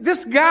point,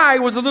 this guy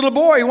was a little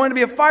boy who wanted to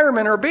be a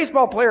fireman or a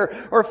baseball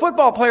player or a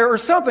football player or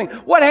something.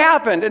 What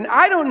happened? And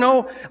I don't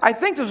know. I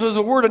think this was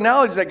a word of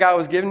knowledge that God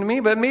was giving to me,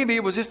 but maybe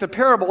it was just a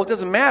parable. It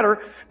doesn't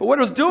matter. But what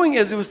it was doing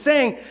is it was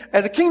saying,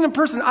 as a kingdom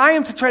person, I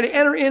am to try to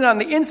enter in on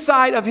the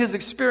inside of his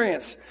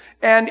experience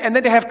and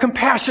then to have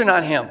compassion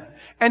on him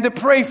and to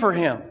pray for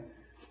him.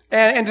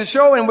 And to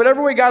show, in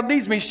whatever way God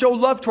leads me, show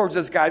love towards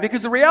this guy.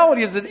 Because the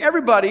reality is that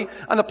everybody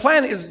on the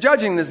planet is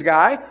judging this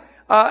guy.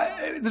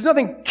 There's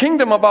nothing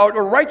kingdom about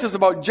or righteous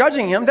about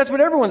judging him. That's what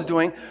everyone's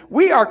doing.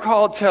 We are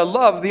called to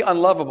love the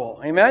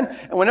unlovable. Amen?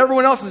 And when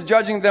everyone else is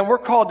judging them, we're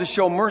called to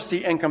show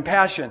mercy and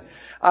compassion.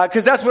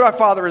 Because that's what our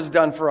Father has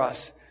done for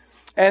us.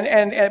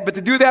 But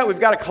to do that,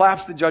 we've got to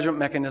collapse the judgment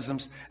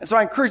mechanisms. And so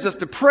I encourage us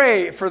to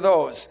pray for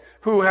those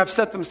who have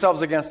set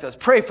themselves against us.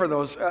 Pray for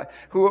those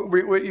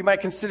who you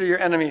might consider your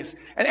enemies.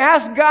 And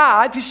ask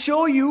God to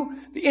show you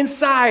the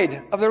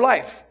inside of their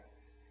life.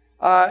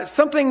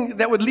 Something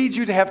that would lead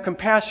you to have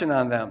compassion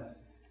on them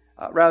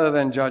rather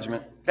than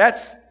judgment.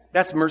 That's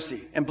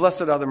mercy. And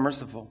blessed are the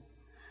merciful.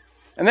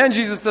 And then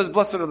Jesus says,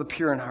 blessed are the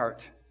pure in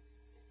heart.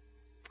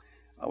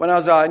 When I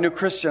was a new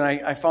Christian,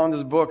 I found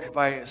this book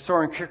by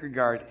Soren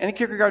Kierkegaard. Any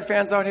Kierkegaard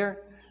fans out here?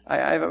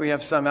 I bet we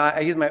have some.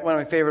 He's one of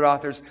my favorite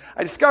authors.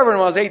 I discovered him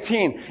when I was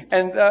 18,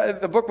 and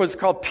the book was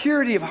called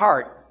Purity of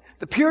Heart.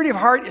 The purity of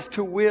heart is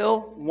to will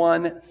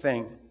one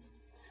thing.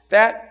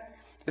 That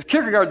is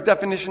Kierkegaard's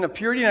definition of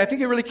purity, and I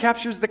think it really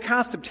captures the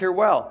concept here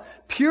well.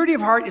 Purity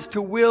of heart is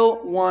to will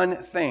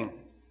one thing.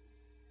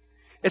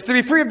 It's to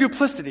be free of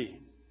duplicity,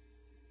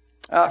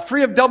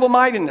 free of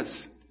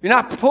double-mindedness. You're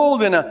not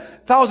pulled in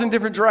 1,000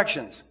 different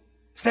directions.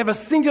 It's to have a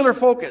singular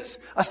focus,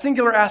 a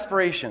singular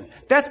aspiration.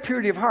 That's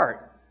purity of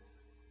heart.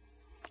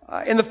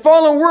 In the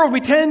fallen world,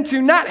 we tend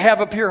to not have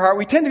a pure heart.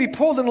 We tend to be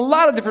pulled in a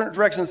lot of different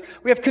directions.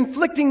 We have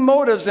conflicting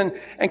motives and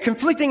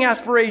conflicting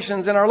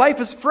aspirations, and our life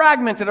is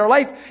fragmented. Our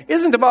life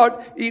isn't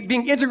about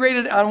being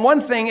integrated on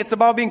one thing. It's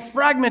about being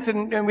fragmented,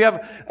 and we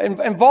have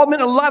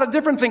involvement in a lot of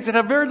different things that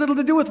have very little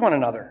to do with one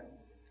another.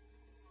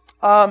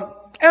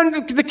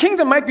 And the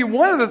kingdom might be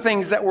one of the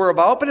things that we're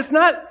about, but it's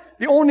not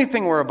the only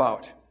thing we're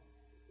about.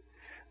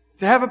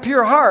 To have a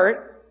pure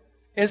heart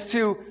is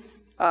to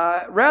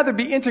rather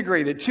be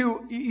integrated.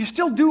 You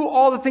still do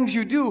all the things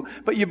you do,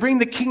 but you bring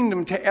the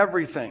kingdom to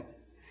everything.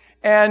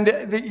 And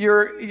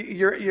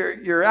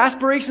your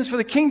aspirations for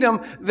the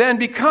kingdom then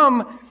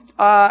become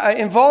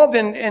involved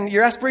in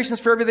your aspirations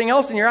for everything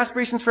else, and your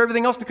aspirations for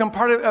everything else become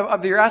part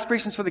of your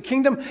aspirations for the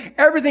kingdom.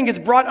 Everything gets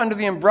brought under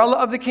the umbrella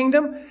of the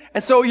kingdom.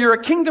 And so you're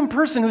a kingdom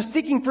person who's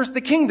seeking first the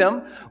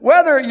kingdom,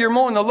 whether you're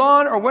mowing the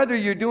lawn or whether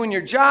you're doing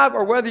your job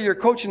or whether you're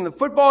coaching the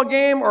football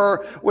game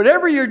or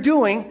whatever you're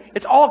doing,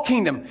 it's all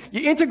kingdom.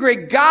 You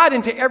integrate God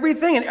into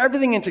everything and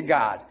everything into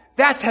God.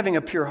 That's having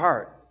a pure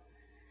heart.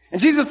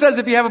 And Jesus says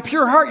if you have a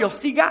pure heart, you'll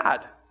see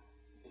God.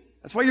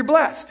 That's why you're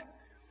blessed.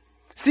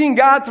 Seeing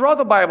God throughout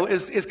the Bible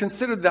is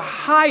considered the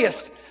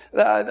highest,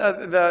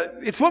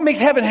 it's what makes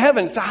heaven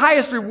heaven. It's the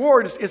highest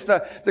reward. It's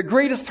the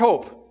greatest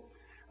hope.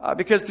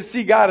 Because to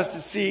see God is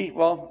to see,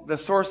 well, the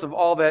source of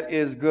all that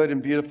is good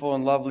and beautiful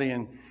and lovely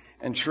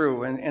and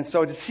true. And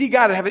so to see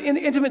God and have an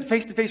intimate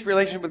face-to-face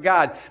relationship with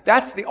God,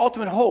 that's the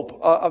ultimate hope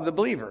of the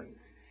believer.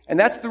 And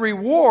that's the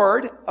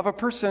reward of a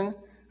person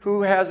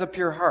who has a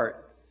pure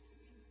heart.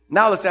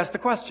 Now let's ask the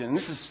question. And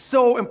this is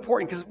so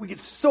important because we get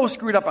so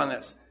screwed up on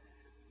this.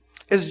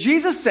 Is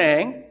Jesus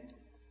saying,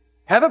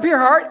 have a pure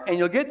heart and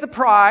you'll get the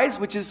prize,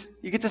 which is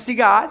you get to see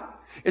God?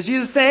 Is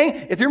Jesus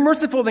saying, if you're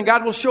merciful, then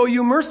God will show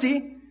you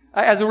mercy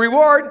as a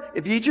reward?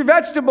 If you eat your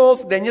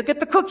vegetables, then you'll get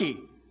the cookie.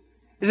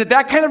 Is it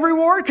that kind of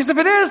reward? Because if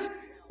it is,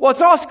 well,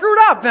 it's all screwed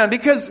up then,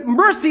 because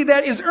mercy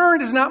that is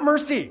earned is not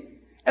mercy.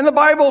 And the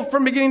Bible,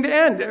 from beginning to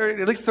end, or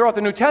at least throughout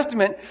the New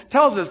Testament,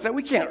 tells us that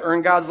we can't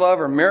earn God's love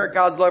or merit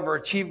God's love or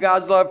achieve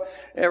God's love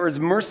or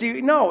His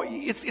mercy. No,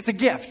 it's a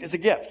gift. It's a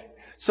gift.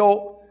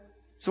 So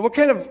what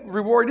kind of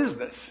reward is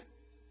this?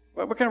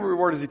 What kind of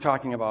reward is he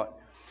talking about?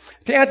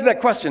 To answer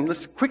that question,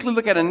 let's quickly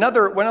look at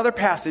one other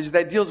passage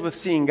that deals with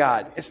seeing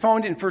God. It's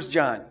found in 1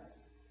 John.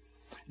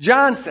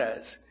 John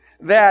says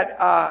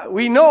that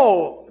we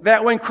know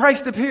that when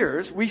Christ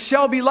appears, we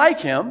shall be like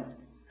him,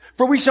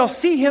 for we shall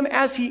see him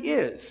as he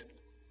is.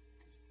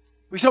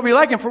 We shall be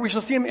like him, for we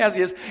shall see him as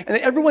he is. And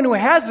that everyone who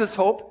has this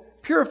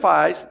hope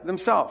purifies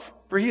themselves,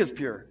 for he is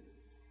pure.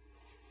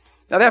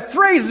 Now that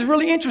phrase is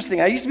really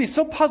interesting. I used to be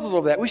so puzzled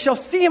over that. We shall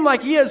see him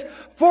like he is,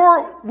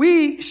 for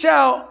we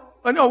shall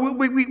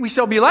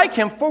be like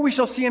him, for we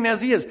shall see him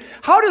as he is.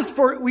 How does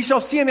for we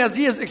shall see him as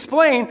he is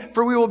explain,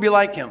 for we will be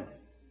like him?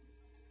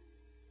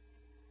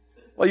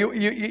 Well,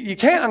 you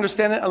can't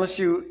understand it unless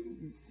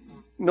you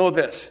know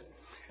this.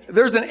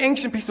 There's an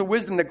ancient piece of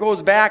wisdom that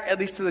goes back at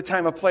least to the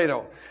time of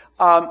Plato.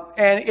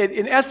 And it,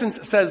 in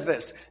essence, says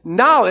this.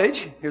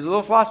 Knowledge, here's a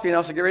little philosophy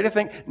now, so get ready to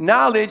think.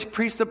 Knowledge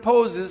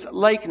presupposes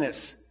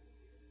likeness.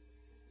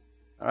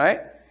 All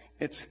right?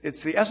 It's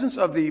the essence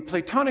of the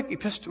Platonic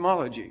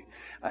epistemology.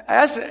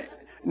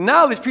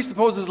 Knowledge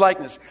presupposes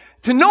likeness.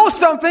 To know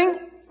something,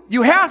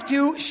 you have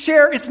to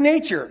share its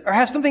nature or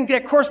have something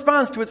that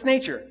corresponds to its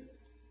nature.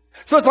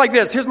 So it's like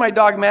this. Here's my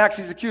dog, Max.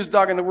 He's the cutest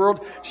dog in the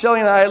world.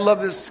 Shelly and I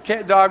love this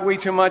dog way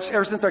too much.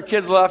 Ever since our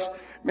kids left,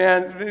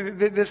 man,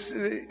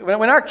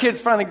 when our kids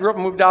finally grew up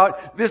and moved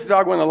out, this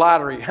dog won the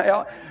lottery.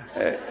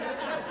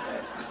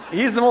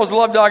 He's the most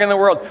loved dog in the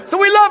world. So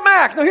we love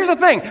Max. Now here's the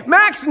thing.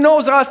 Max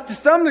knows us to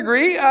some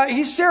degree.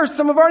 He shares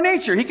some of our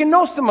nature. He can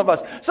know some of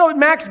us. So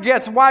Max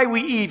gets why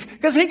we eat,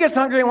 because he gets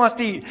hungry and wants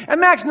to eat. And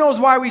Max knows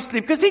why we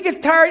sleep, because he gets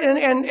tired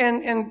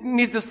and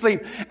needs to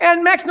sleep.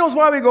 And Max knows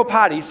why we go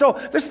potty. So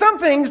there's some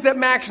things that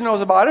Max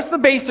knows about us, the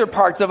baser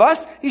parts of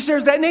us. He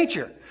shares that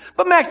nature.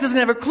 But Max doesn't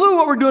have a clue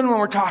what we're doing when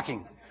we're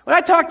talking. When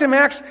I talk to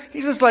Max,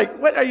 he's just like,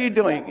 what are you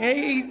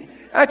doing?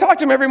 I talk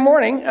to him every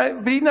morning,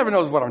 but he never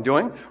knows what I'm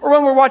doing. Or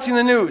when we're watching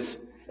the news.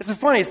 It's the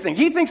funniest thing.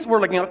 He thinks we're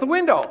looking out the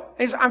window.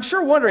 I'm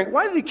sure wondering,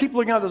 why did he keep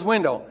looking out this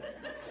window?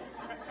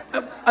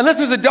 Unless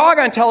there's a dog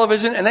on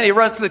television, and then he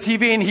runs to the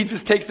TV and he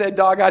just takes that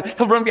dog out.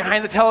 He'll run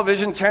behind the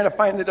television trying to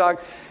find the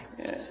dog.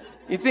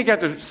 You'd think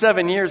after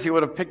 7 years he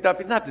would have picked up,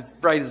 he's not the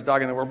brightest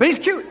dog in the world, but he's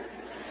cute.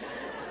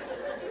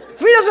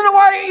 So he doesn't know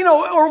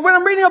why, or when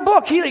I'm reading a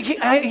book,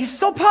 he's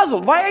so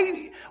puzzled.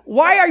 Why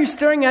are you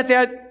staring at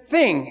that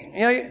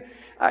thing?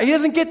 He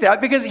doesn't get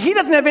that because he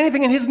doesn't have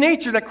anything in his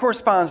nature that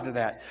corresponds to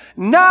that.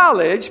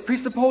 Knowledge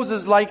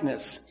presupposes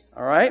likeness.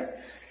 All right?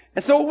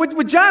 And so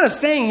what John is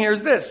saying here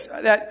is this,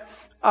 that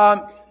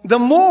the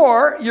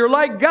more you're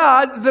like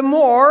God, the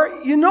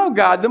more you know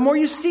God, the more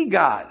you see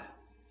God.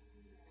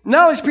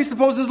 Knowledge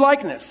presupposes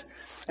likeness.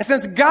 And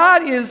since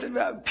God is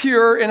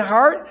pure in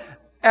heart,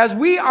 As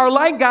we are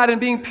like God in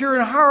being pure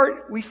in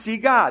heart, we see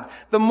God.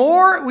 The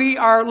more we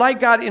are like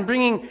God in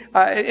being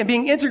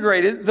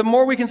integrated, the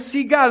more we can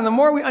see God. And the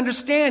more we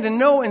understand and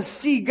know and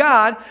see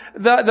God,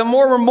 the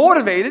more we're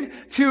motivated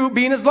to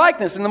be in His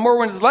likeness. And the more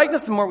we're in His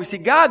likeness, the more we see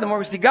God. The more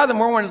we see God, the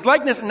more we're in His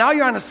likeness. And now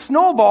you're on a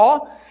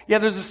snowball. Yeah,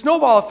 there's a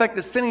snowball effect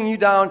that's sending you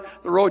down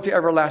the road to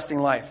everlasting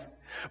life.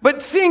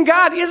 But seeing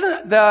God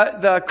isn't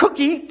the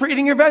cookie for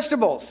eating your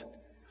vegetables.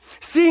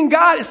 Seeing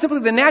God is simply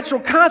the natural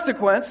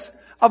consequence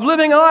of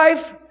living a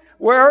life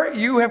where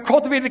you have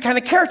cultivated the kind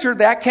of character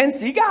that can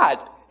see God.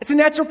 It's a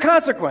natural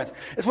consequence.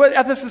 It's what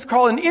ethicists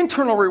call an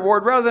internal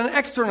reward rather than an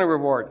external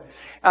reward.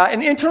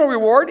 An internal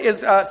reward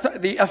is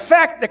the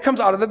effect that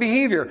comes out of the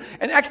behavior.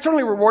 An external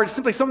reward is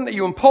simply something that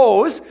you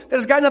impose that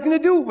has got nothing to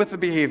do with the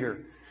behavior.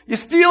 You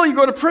steal, you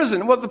go to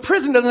prison. Well, the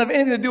prison doesn't have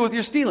anything to do with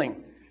your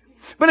stealing.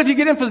 But if you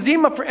get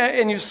emphysema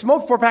and you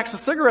smoke 4 packs of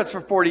cigarettes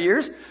for 40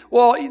 years,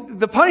 well,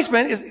 the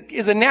punishment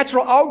is a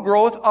natural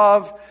outgrowth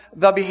of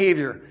the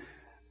behavior.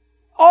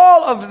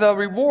 All of the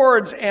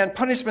rewards and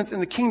punishments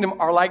in the kingdom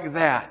are like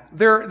that.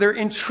 They're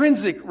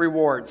intrinsic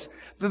rewards.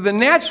 They're the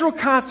natural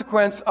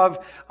consequence of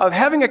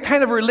having a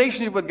kind of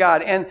relationship with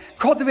God and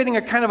cultivating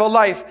a kind of a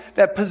life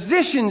that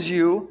positions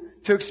you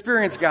to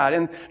experience God.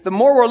 And the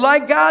more we're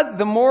like God,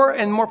 the more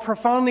and more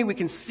profoundly we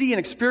can see and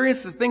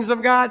experience the things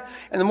of God.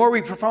 And the more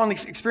we profoundly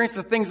experience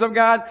the things of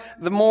God,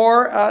 the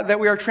more that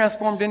we are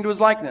transformed into His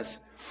likeness.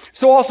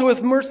 So also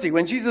with mercy,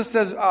 when Jesus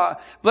says,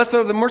 blessed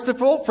are the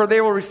merciful, for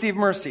they will receive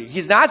mercy.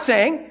 He's not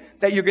saying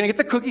that you're going to get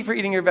the cookie for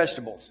eating your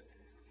vegetables.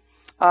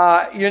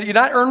 You're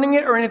not earning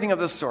it or anything of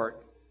the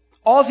sort.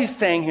 All He's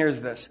saying here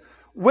is this.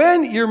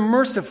 When you're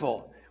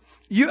merciful,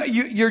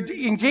 you're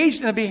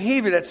engaged in a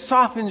behavior that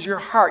softens your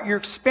heart. You're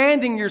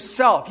expanding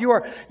yourself. You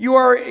are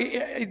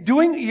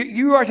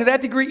to that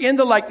degree in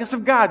the likeness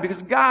of God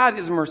because God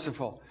is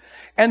merciful.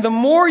 And the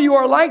more you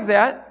are like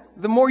that,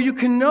 the more you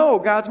can know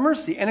God's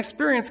mercy and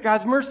experience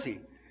God's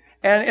mercy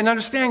and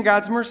understand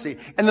God's mercy.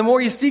 And the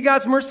more you see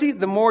God's mercy,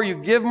 the more you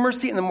give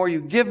mercy. And the more you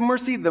give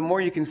mercy, the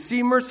more you can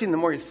see mercy. And the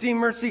more you see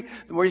mercy,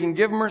 the more you can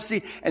give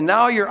mercy. And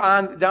now you're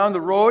on down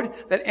the road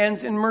that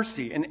ends in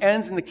mercy and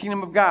ends in the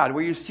kingdom of God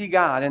where you see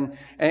God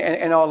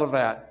and all of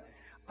that.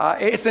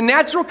 It's a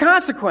natural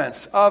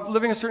consequence of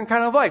living a certain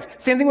kind of life.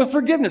 Same thing with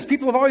forgiveness.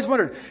 People have always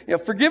wondered,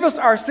 forgive us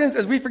our sins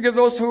as we forgive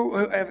those who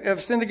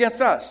have sinned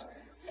against us.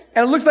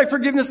 And it looks like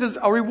forgiveness is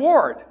a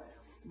reward.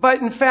 But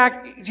in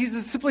fact,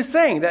 Jesus is simply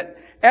saying that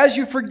as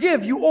you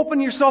forgive, you open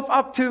yourself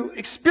up to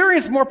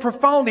experience more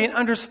profoundly and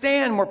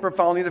understand more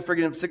profoundly the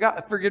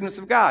forgiveness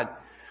of God,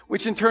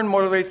 which in turn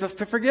motivates us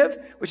to forgive,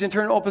 which in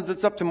turn opens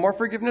us up to more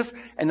forgiveness,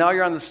 and now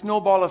you're on the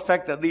snowball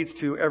effect that leads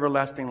to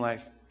everlasting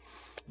life.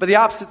 But the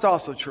opposite's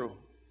also true.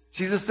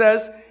 Jesus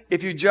says,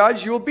 if you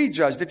judge, you will be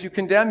judged. If you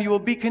condemn, you will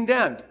be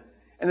condemned.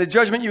 And the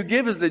judgment you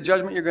give is the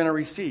judgment you're going to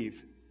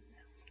receive.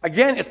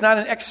 Again, it's not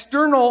an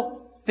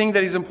external thing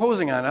that He's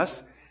imposing on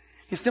us.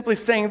 He's simply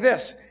saying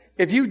this.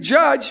 If you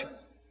judge,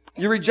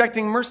 you're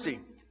rejecting mercy.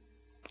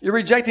 You're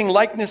rejecting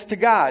likeness to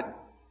God.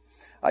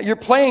 You're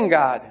playing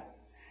God.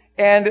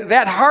 And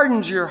that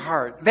hardens your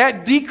heart.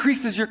 That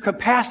decreases your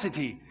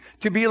capacity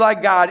to be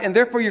like God, and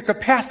therefore your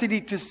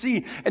capacity to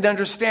see and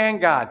understand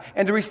God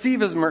and to receive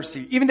His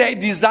mercy, even to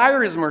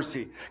desire His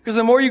mercy. Because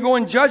the more you go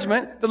in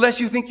judgment, the less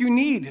you think you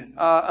need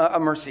a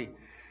mercy.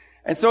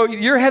 And so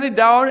you're headed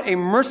down a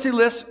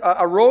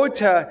road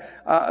to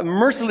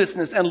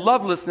mercilessness and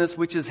lovelessness,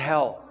 which is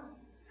hell.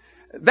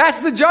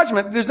 That's the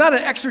judgment. There's not an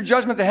extra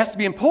judgment that has to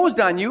be imposed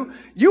on you.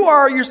 You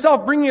are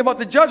yourself bringing about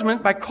the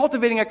judgment by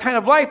cultivating a kind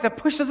of life that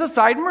pushes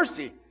aside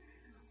mercy.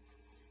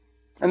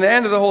 And the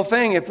end of the whole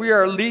thing, if we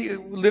are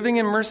living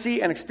in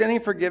mercy and extending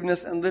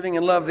forgiveness and living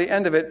in love, the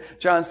end of it,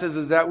 John says,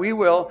 is that we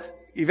will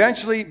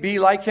eventually be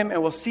like Him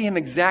and we'll see Him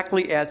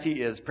exactly as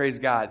He is. Praise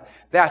God.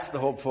 That's the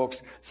hope,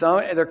 folks.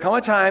 There come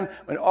a time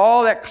when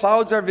all that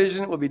clouds our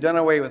vision will be done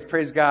away with.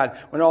 Praise God.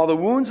 When all the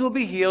wounds will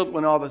be healed,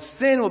 when all the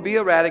sin will be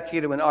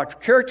eradicated, when our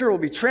character will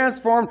be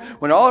transformed,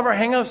 when all of our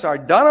hang-ups are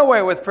done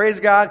away with. Praise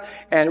God.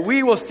 And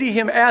we will see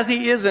Him as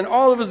He is in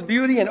all of His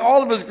beauty and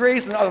all of His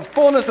grace and the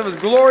fullness of His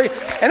glory.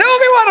 And it will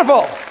be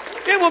wonderful.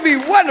 It will be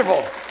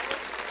wonderful.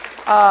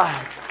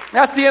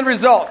 That's the end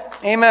result.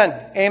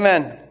 Amen.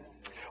 Amen.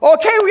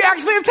 Okay, we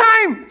actually have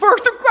time for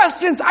some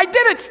questions. I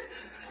did it.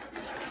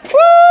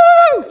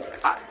 Woo!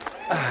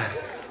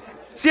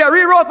 See, I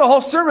rewrote the whole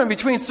sermon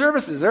between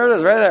services. There it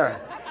is, right there.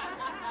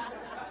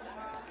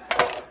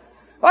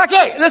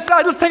 Okay,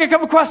 let's take a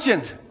couple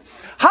questions.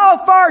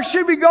 How far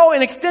should we go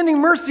in extending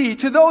mercy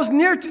to those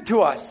near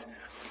to us?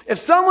 If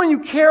someone you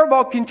care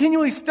about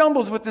continually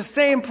stumbles with the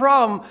same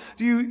problem,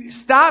 do you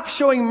stop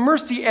showing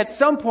mercy at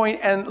some point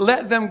and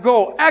let them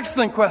go?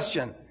 Excellent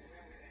question.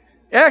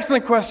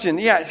 Excellent question.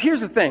 Yeah,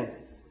 here's the thing.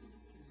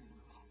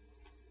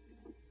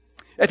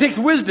 It takes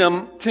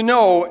wisdom to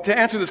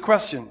answer this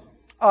question.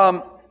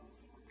 And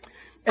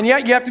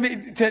yet you have to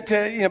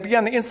be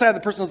on the inside of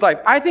the person's life.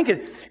 I think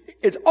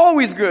it's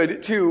always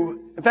good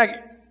to, in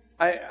fact,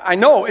 I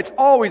know it's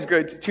always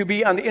good to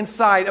be on the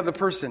inside of the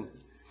person.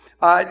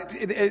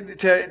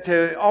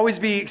 to always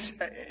be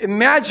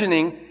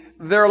imagining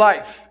their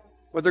life,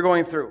 what they're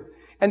going through.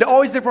 And to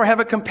always, therefore, have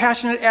a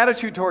compassionate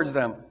attitude towards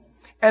them.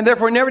 And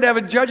therefore, never to have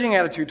a judging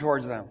attitude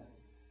towards them.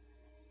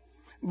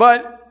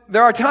 But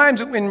there are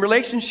times in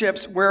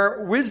relationships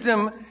where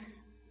wisdom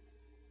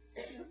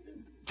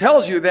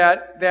tells you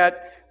that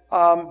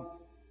sometimes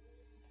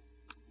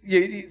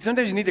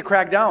you need to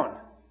crack down.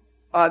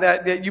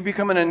 That you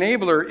become an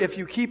enabler if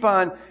you keep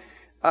on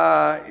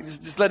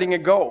just letting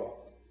it go.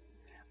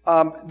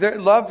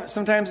 Love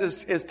sometimes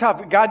is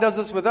tough. God does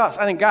this with us.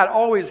 I think God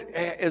always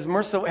is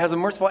merciful, has a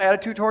merciful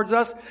attitude towards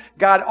us.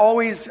 God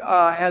always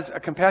has a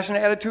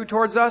compassionate attitude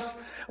towards us.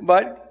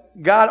 But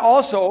God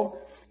also,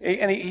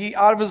 and he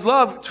out of his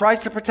love, tries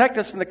to protect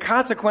us from the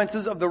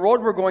consequences of the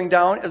road we're going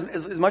down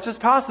as much as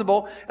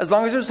possible. As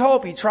long as there's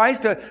hope, he tries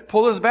to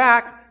pull us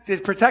back to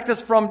protect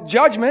us from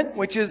judgment,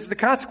 which is the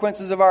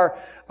consequences of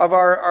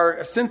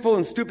our sinful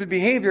and stupid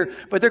behavior.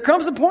 But there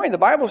comes a point, the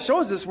Bible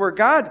shows us, where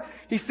God,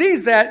 he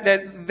sees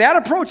that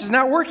approach is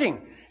not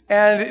working.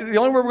 And the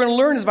only way we're going to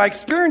learn is by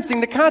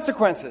experiencing the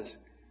consequences.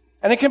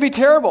 And it can be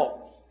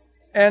terrible.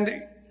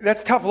 And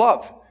that's tough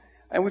love.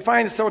 And we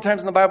find it several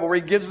times in the Bible where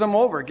he gives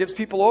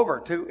people over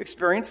to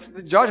experience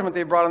the judgment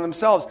they brought on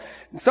themselves.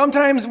 And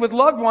sometimes with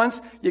loved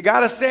ones, you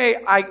got to say,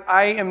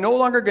 I am no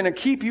longer going to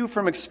keep you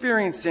from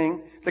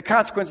experiencing the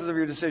consequences of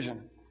your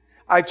decision.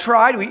 I've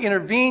tried, we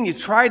intervene, you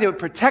try to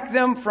protect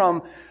them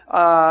from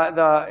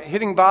the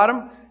hitting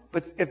bottom,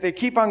 but if they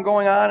keep on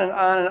going on and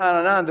on and on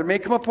and on, there may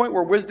come a point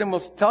where wisdom will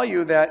tell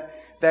you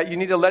that you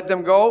need to let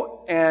them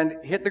go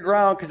and hit the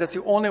ground, because that's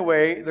the only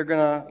way they're going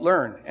to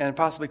learn and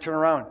possibly turn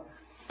around.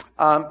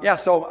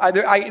 So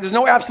there's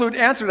no absolute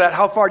answer to that.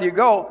 How far do you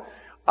go?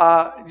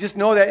 Just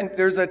know that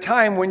there's a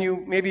time when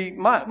you maybe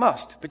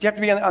must, but you have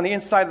to be on the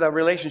inside of the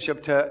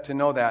relationship to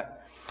know that.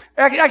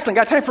 Excellent.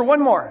 Got time for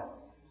one more.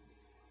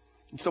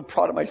 I'm so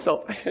proud of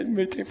myself. I had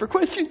made time for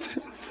questions.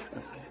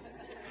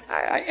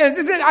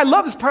 I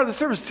love this part of the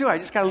service too. I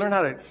just got to learn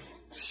how to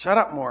shut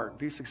up more,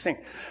 be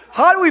succinct.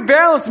 How do we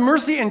balance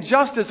mercy and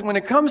justice when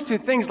it comes to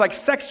things like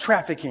sex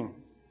trafficking?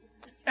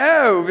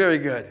 Oh, very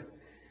good.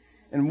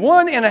 In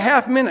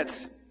 1.5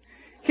 minutes.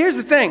 Here's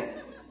the thing.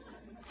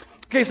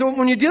 Okay, so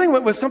when you're dealing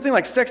with something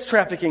like sex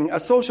trafficking, a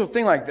social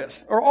thing like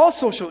this, or all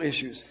social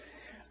issues,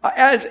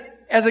 as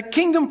a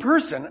kingdom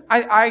person,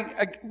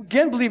 I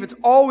again believe it's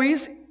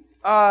always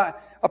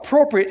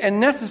appropriate and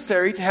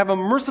necessary to have a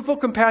merciful,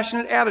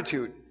 compassionate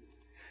attitude.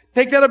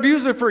 Take that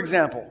abuser, for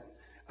example.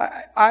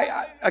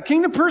 A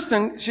kingdom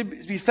person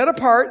should be set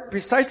apart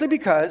precisely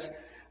because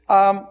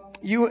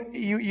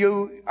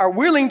you are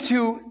willing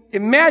to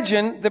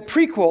imagine the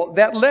prequel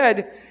that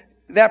led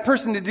that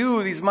person to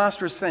do these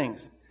monstrous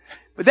things.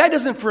 But that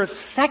doesn't for a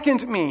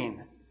second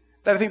mean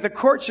that I think the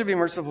court should be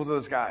merciful to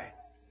this guy.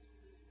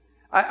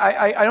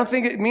 I don't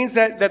think it means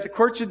that the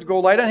court should go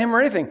light on him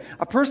or anything.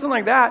 A person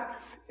like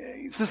that,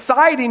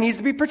 society needs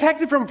to be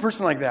protected from a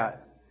person like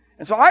that.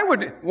 And so I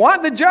would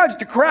want the judge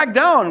to crack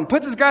down and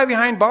put this guy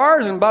behind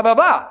bars and blah, blah,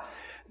 blah.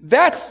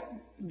 That's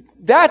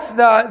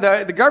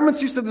the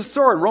government's use of the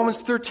sword,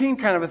 Romans 13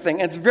 kind of a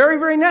thing. And it's very,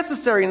 very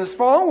necessary in this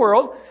fallen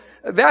world.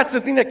 That's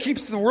the thing that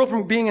keeps the world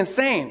from being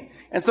insane.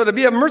 And so to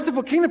be a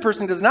merciful kingdom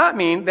person does not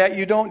mean that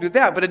you don't do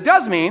that. But it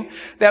does mean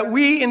that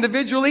we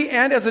individually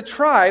and as a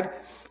tribe,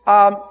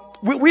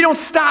 we don't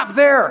stop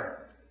there.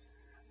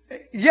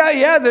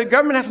 Yeah, the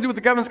government has to do what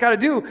the government's got to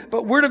do,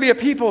 but we're to be a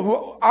people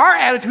who, our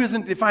attitude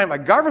isn't defined by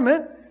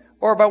government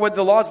or by what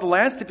the laws of the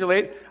land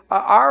stipulate.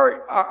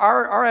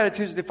 Our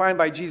attitude is defined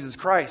by Jesus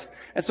Christ.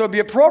 And so it'd be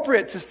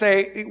appropriate to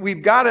say,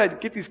 we've got to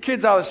get these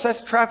kids out of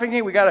sex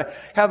trafficking. We've got to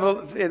have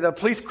the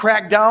police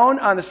crack down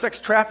on the sex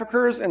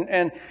traffickers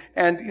and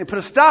put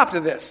a stop to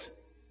this.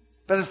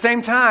 But at the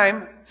same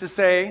time, to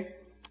say,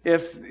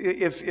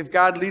 if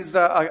God leads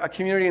a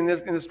community in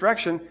this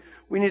direction,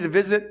 we need to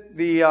visit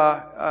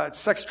the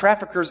sex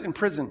traffickers in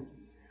prison.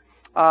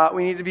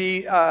 We need to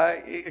be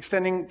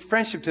extending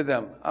friendship to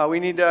them. We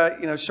need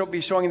to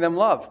be showing them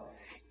love.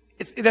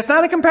 That's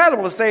not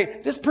incompatible to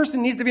say, this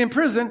person needs to be in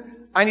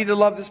prison, I need to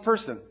love this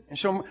person.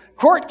 And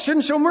court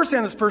shouldn't show mercy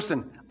on this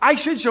person. I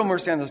should show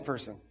mercy on this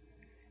person.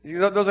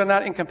 Those are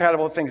not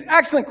incompatible things.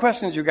 Excellent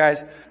questions, you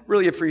guys.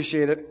 Really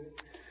appreciate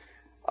it.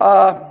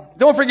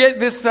 Don't forget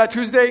this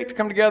Tuesday to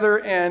come together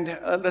and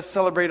let's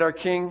celebrate our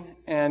King.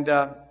 And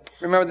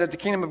remember that the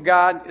kingdom of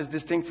God is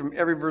distinct from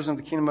every version of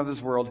the kingdom of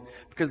this world,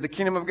 because the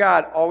kingdom of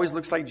God always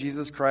looks like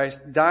Jesus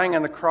Christ, dying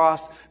on the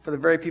cross for the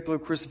very people who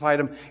crucified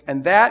him.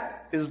 And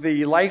that is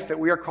the life that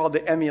we are called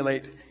to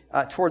emulate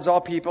towards all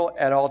people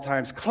at all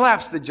times.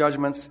 Collapse the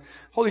judgments.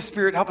 Holy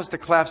Spirit, help us to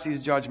collapse these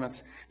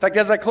judgments. In fact,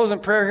 as I close in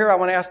prayer here, I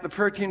want to ask the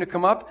prayer team to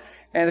come up.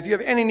 And if you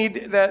have any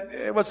need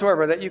that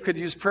whatsoever that you could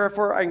use prayer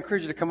for, I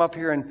encourage you to come up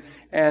here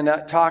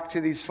and talk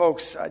to these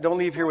folks. Don't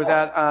leave here with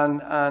that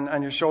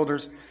on your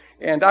shoulders.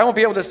 And I won't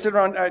be able to sit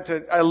around.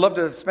 I love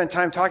to spend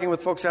time talking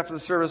with folks after the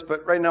service,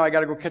 but right now I got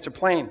to go catch a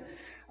plane,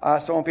 so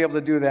I won't be able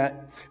to do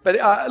that.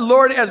 But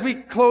Lord, as we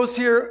close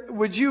here,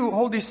 would you,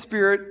 Holy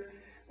Spirit,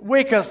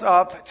 wake us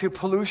up to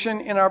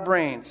pollution in our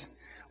brains?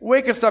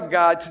 Wake us up,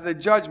 God, to the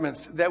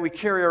judgments that we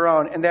carry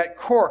around and that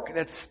cork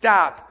that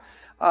stop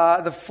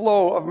the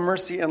flow of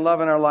mercy and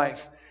love in our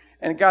life.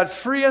 And God,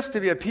 free us to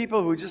be a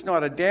people who just know how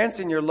to dance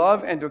in your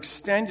love and to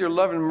extend your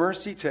love and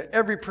mercy to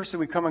every person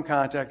we come in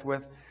contact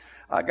with.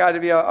 God,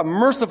 to be a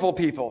merciful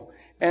people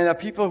and a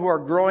people who are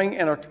growing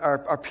in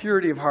our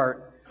purity of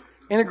heart,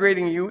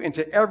 integrating you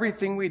into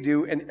everything we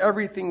do and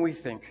everything we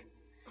think.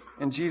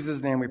 In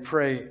Jesus' name we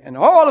pray. And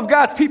all of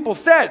God's people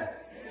said,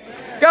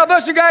 amen. God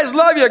bless you guys.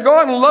 Love you. Go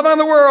out and love on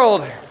the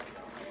world.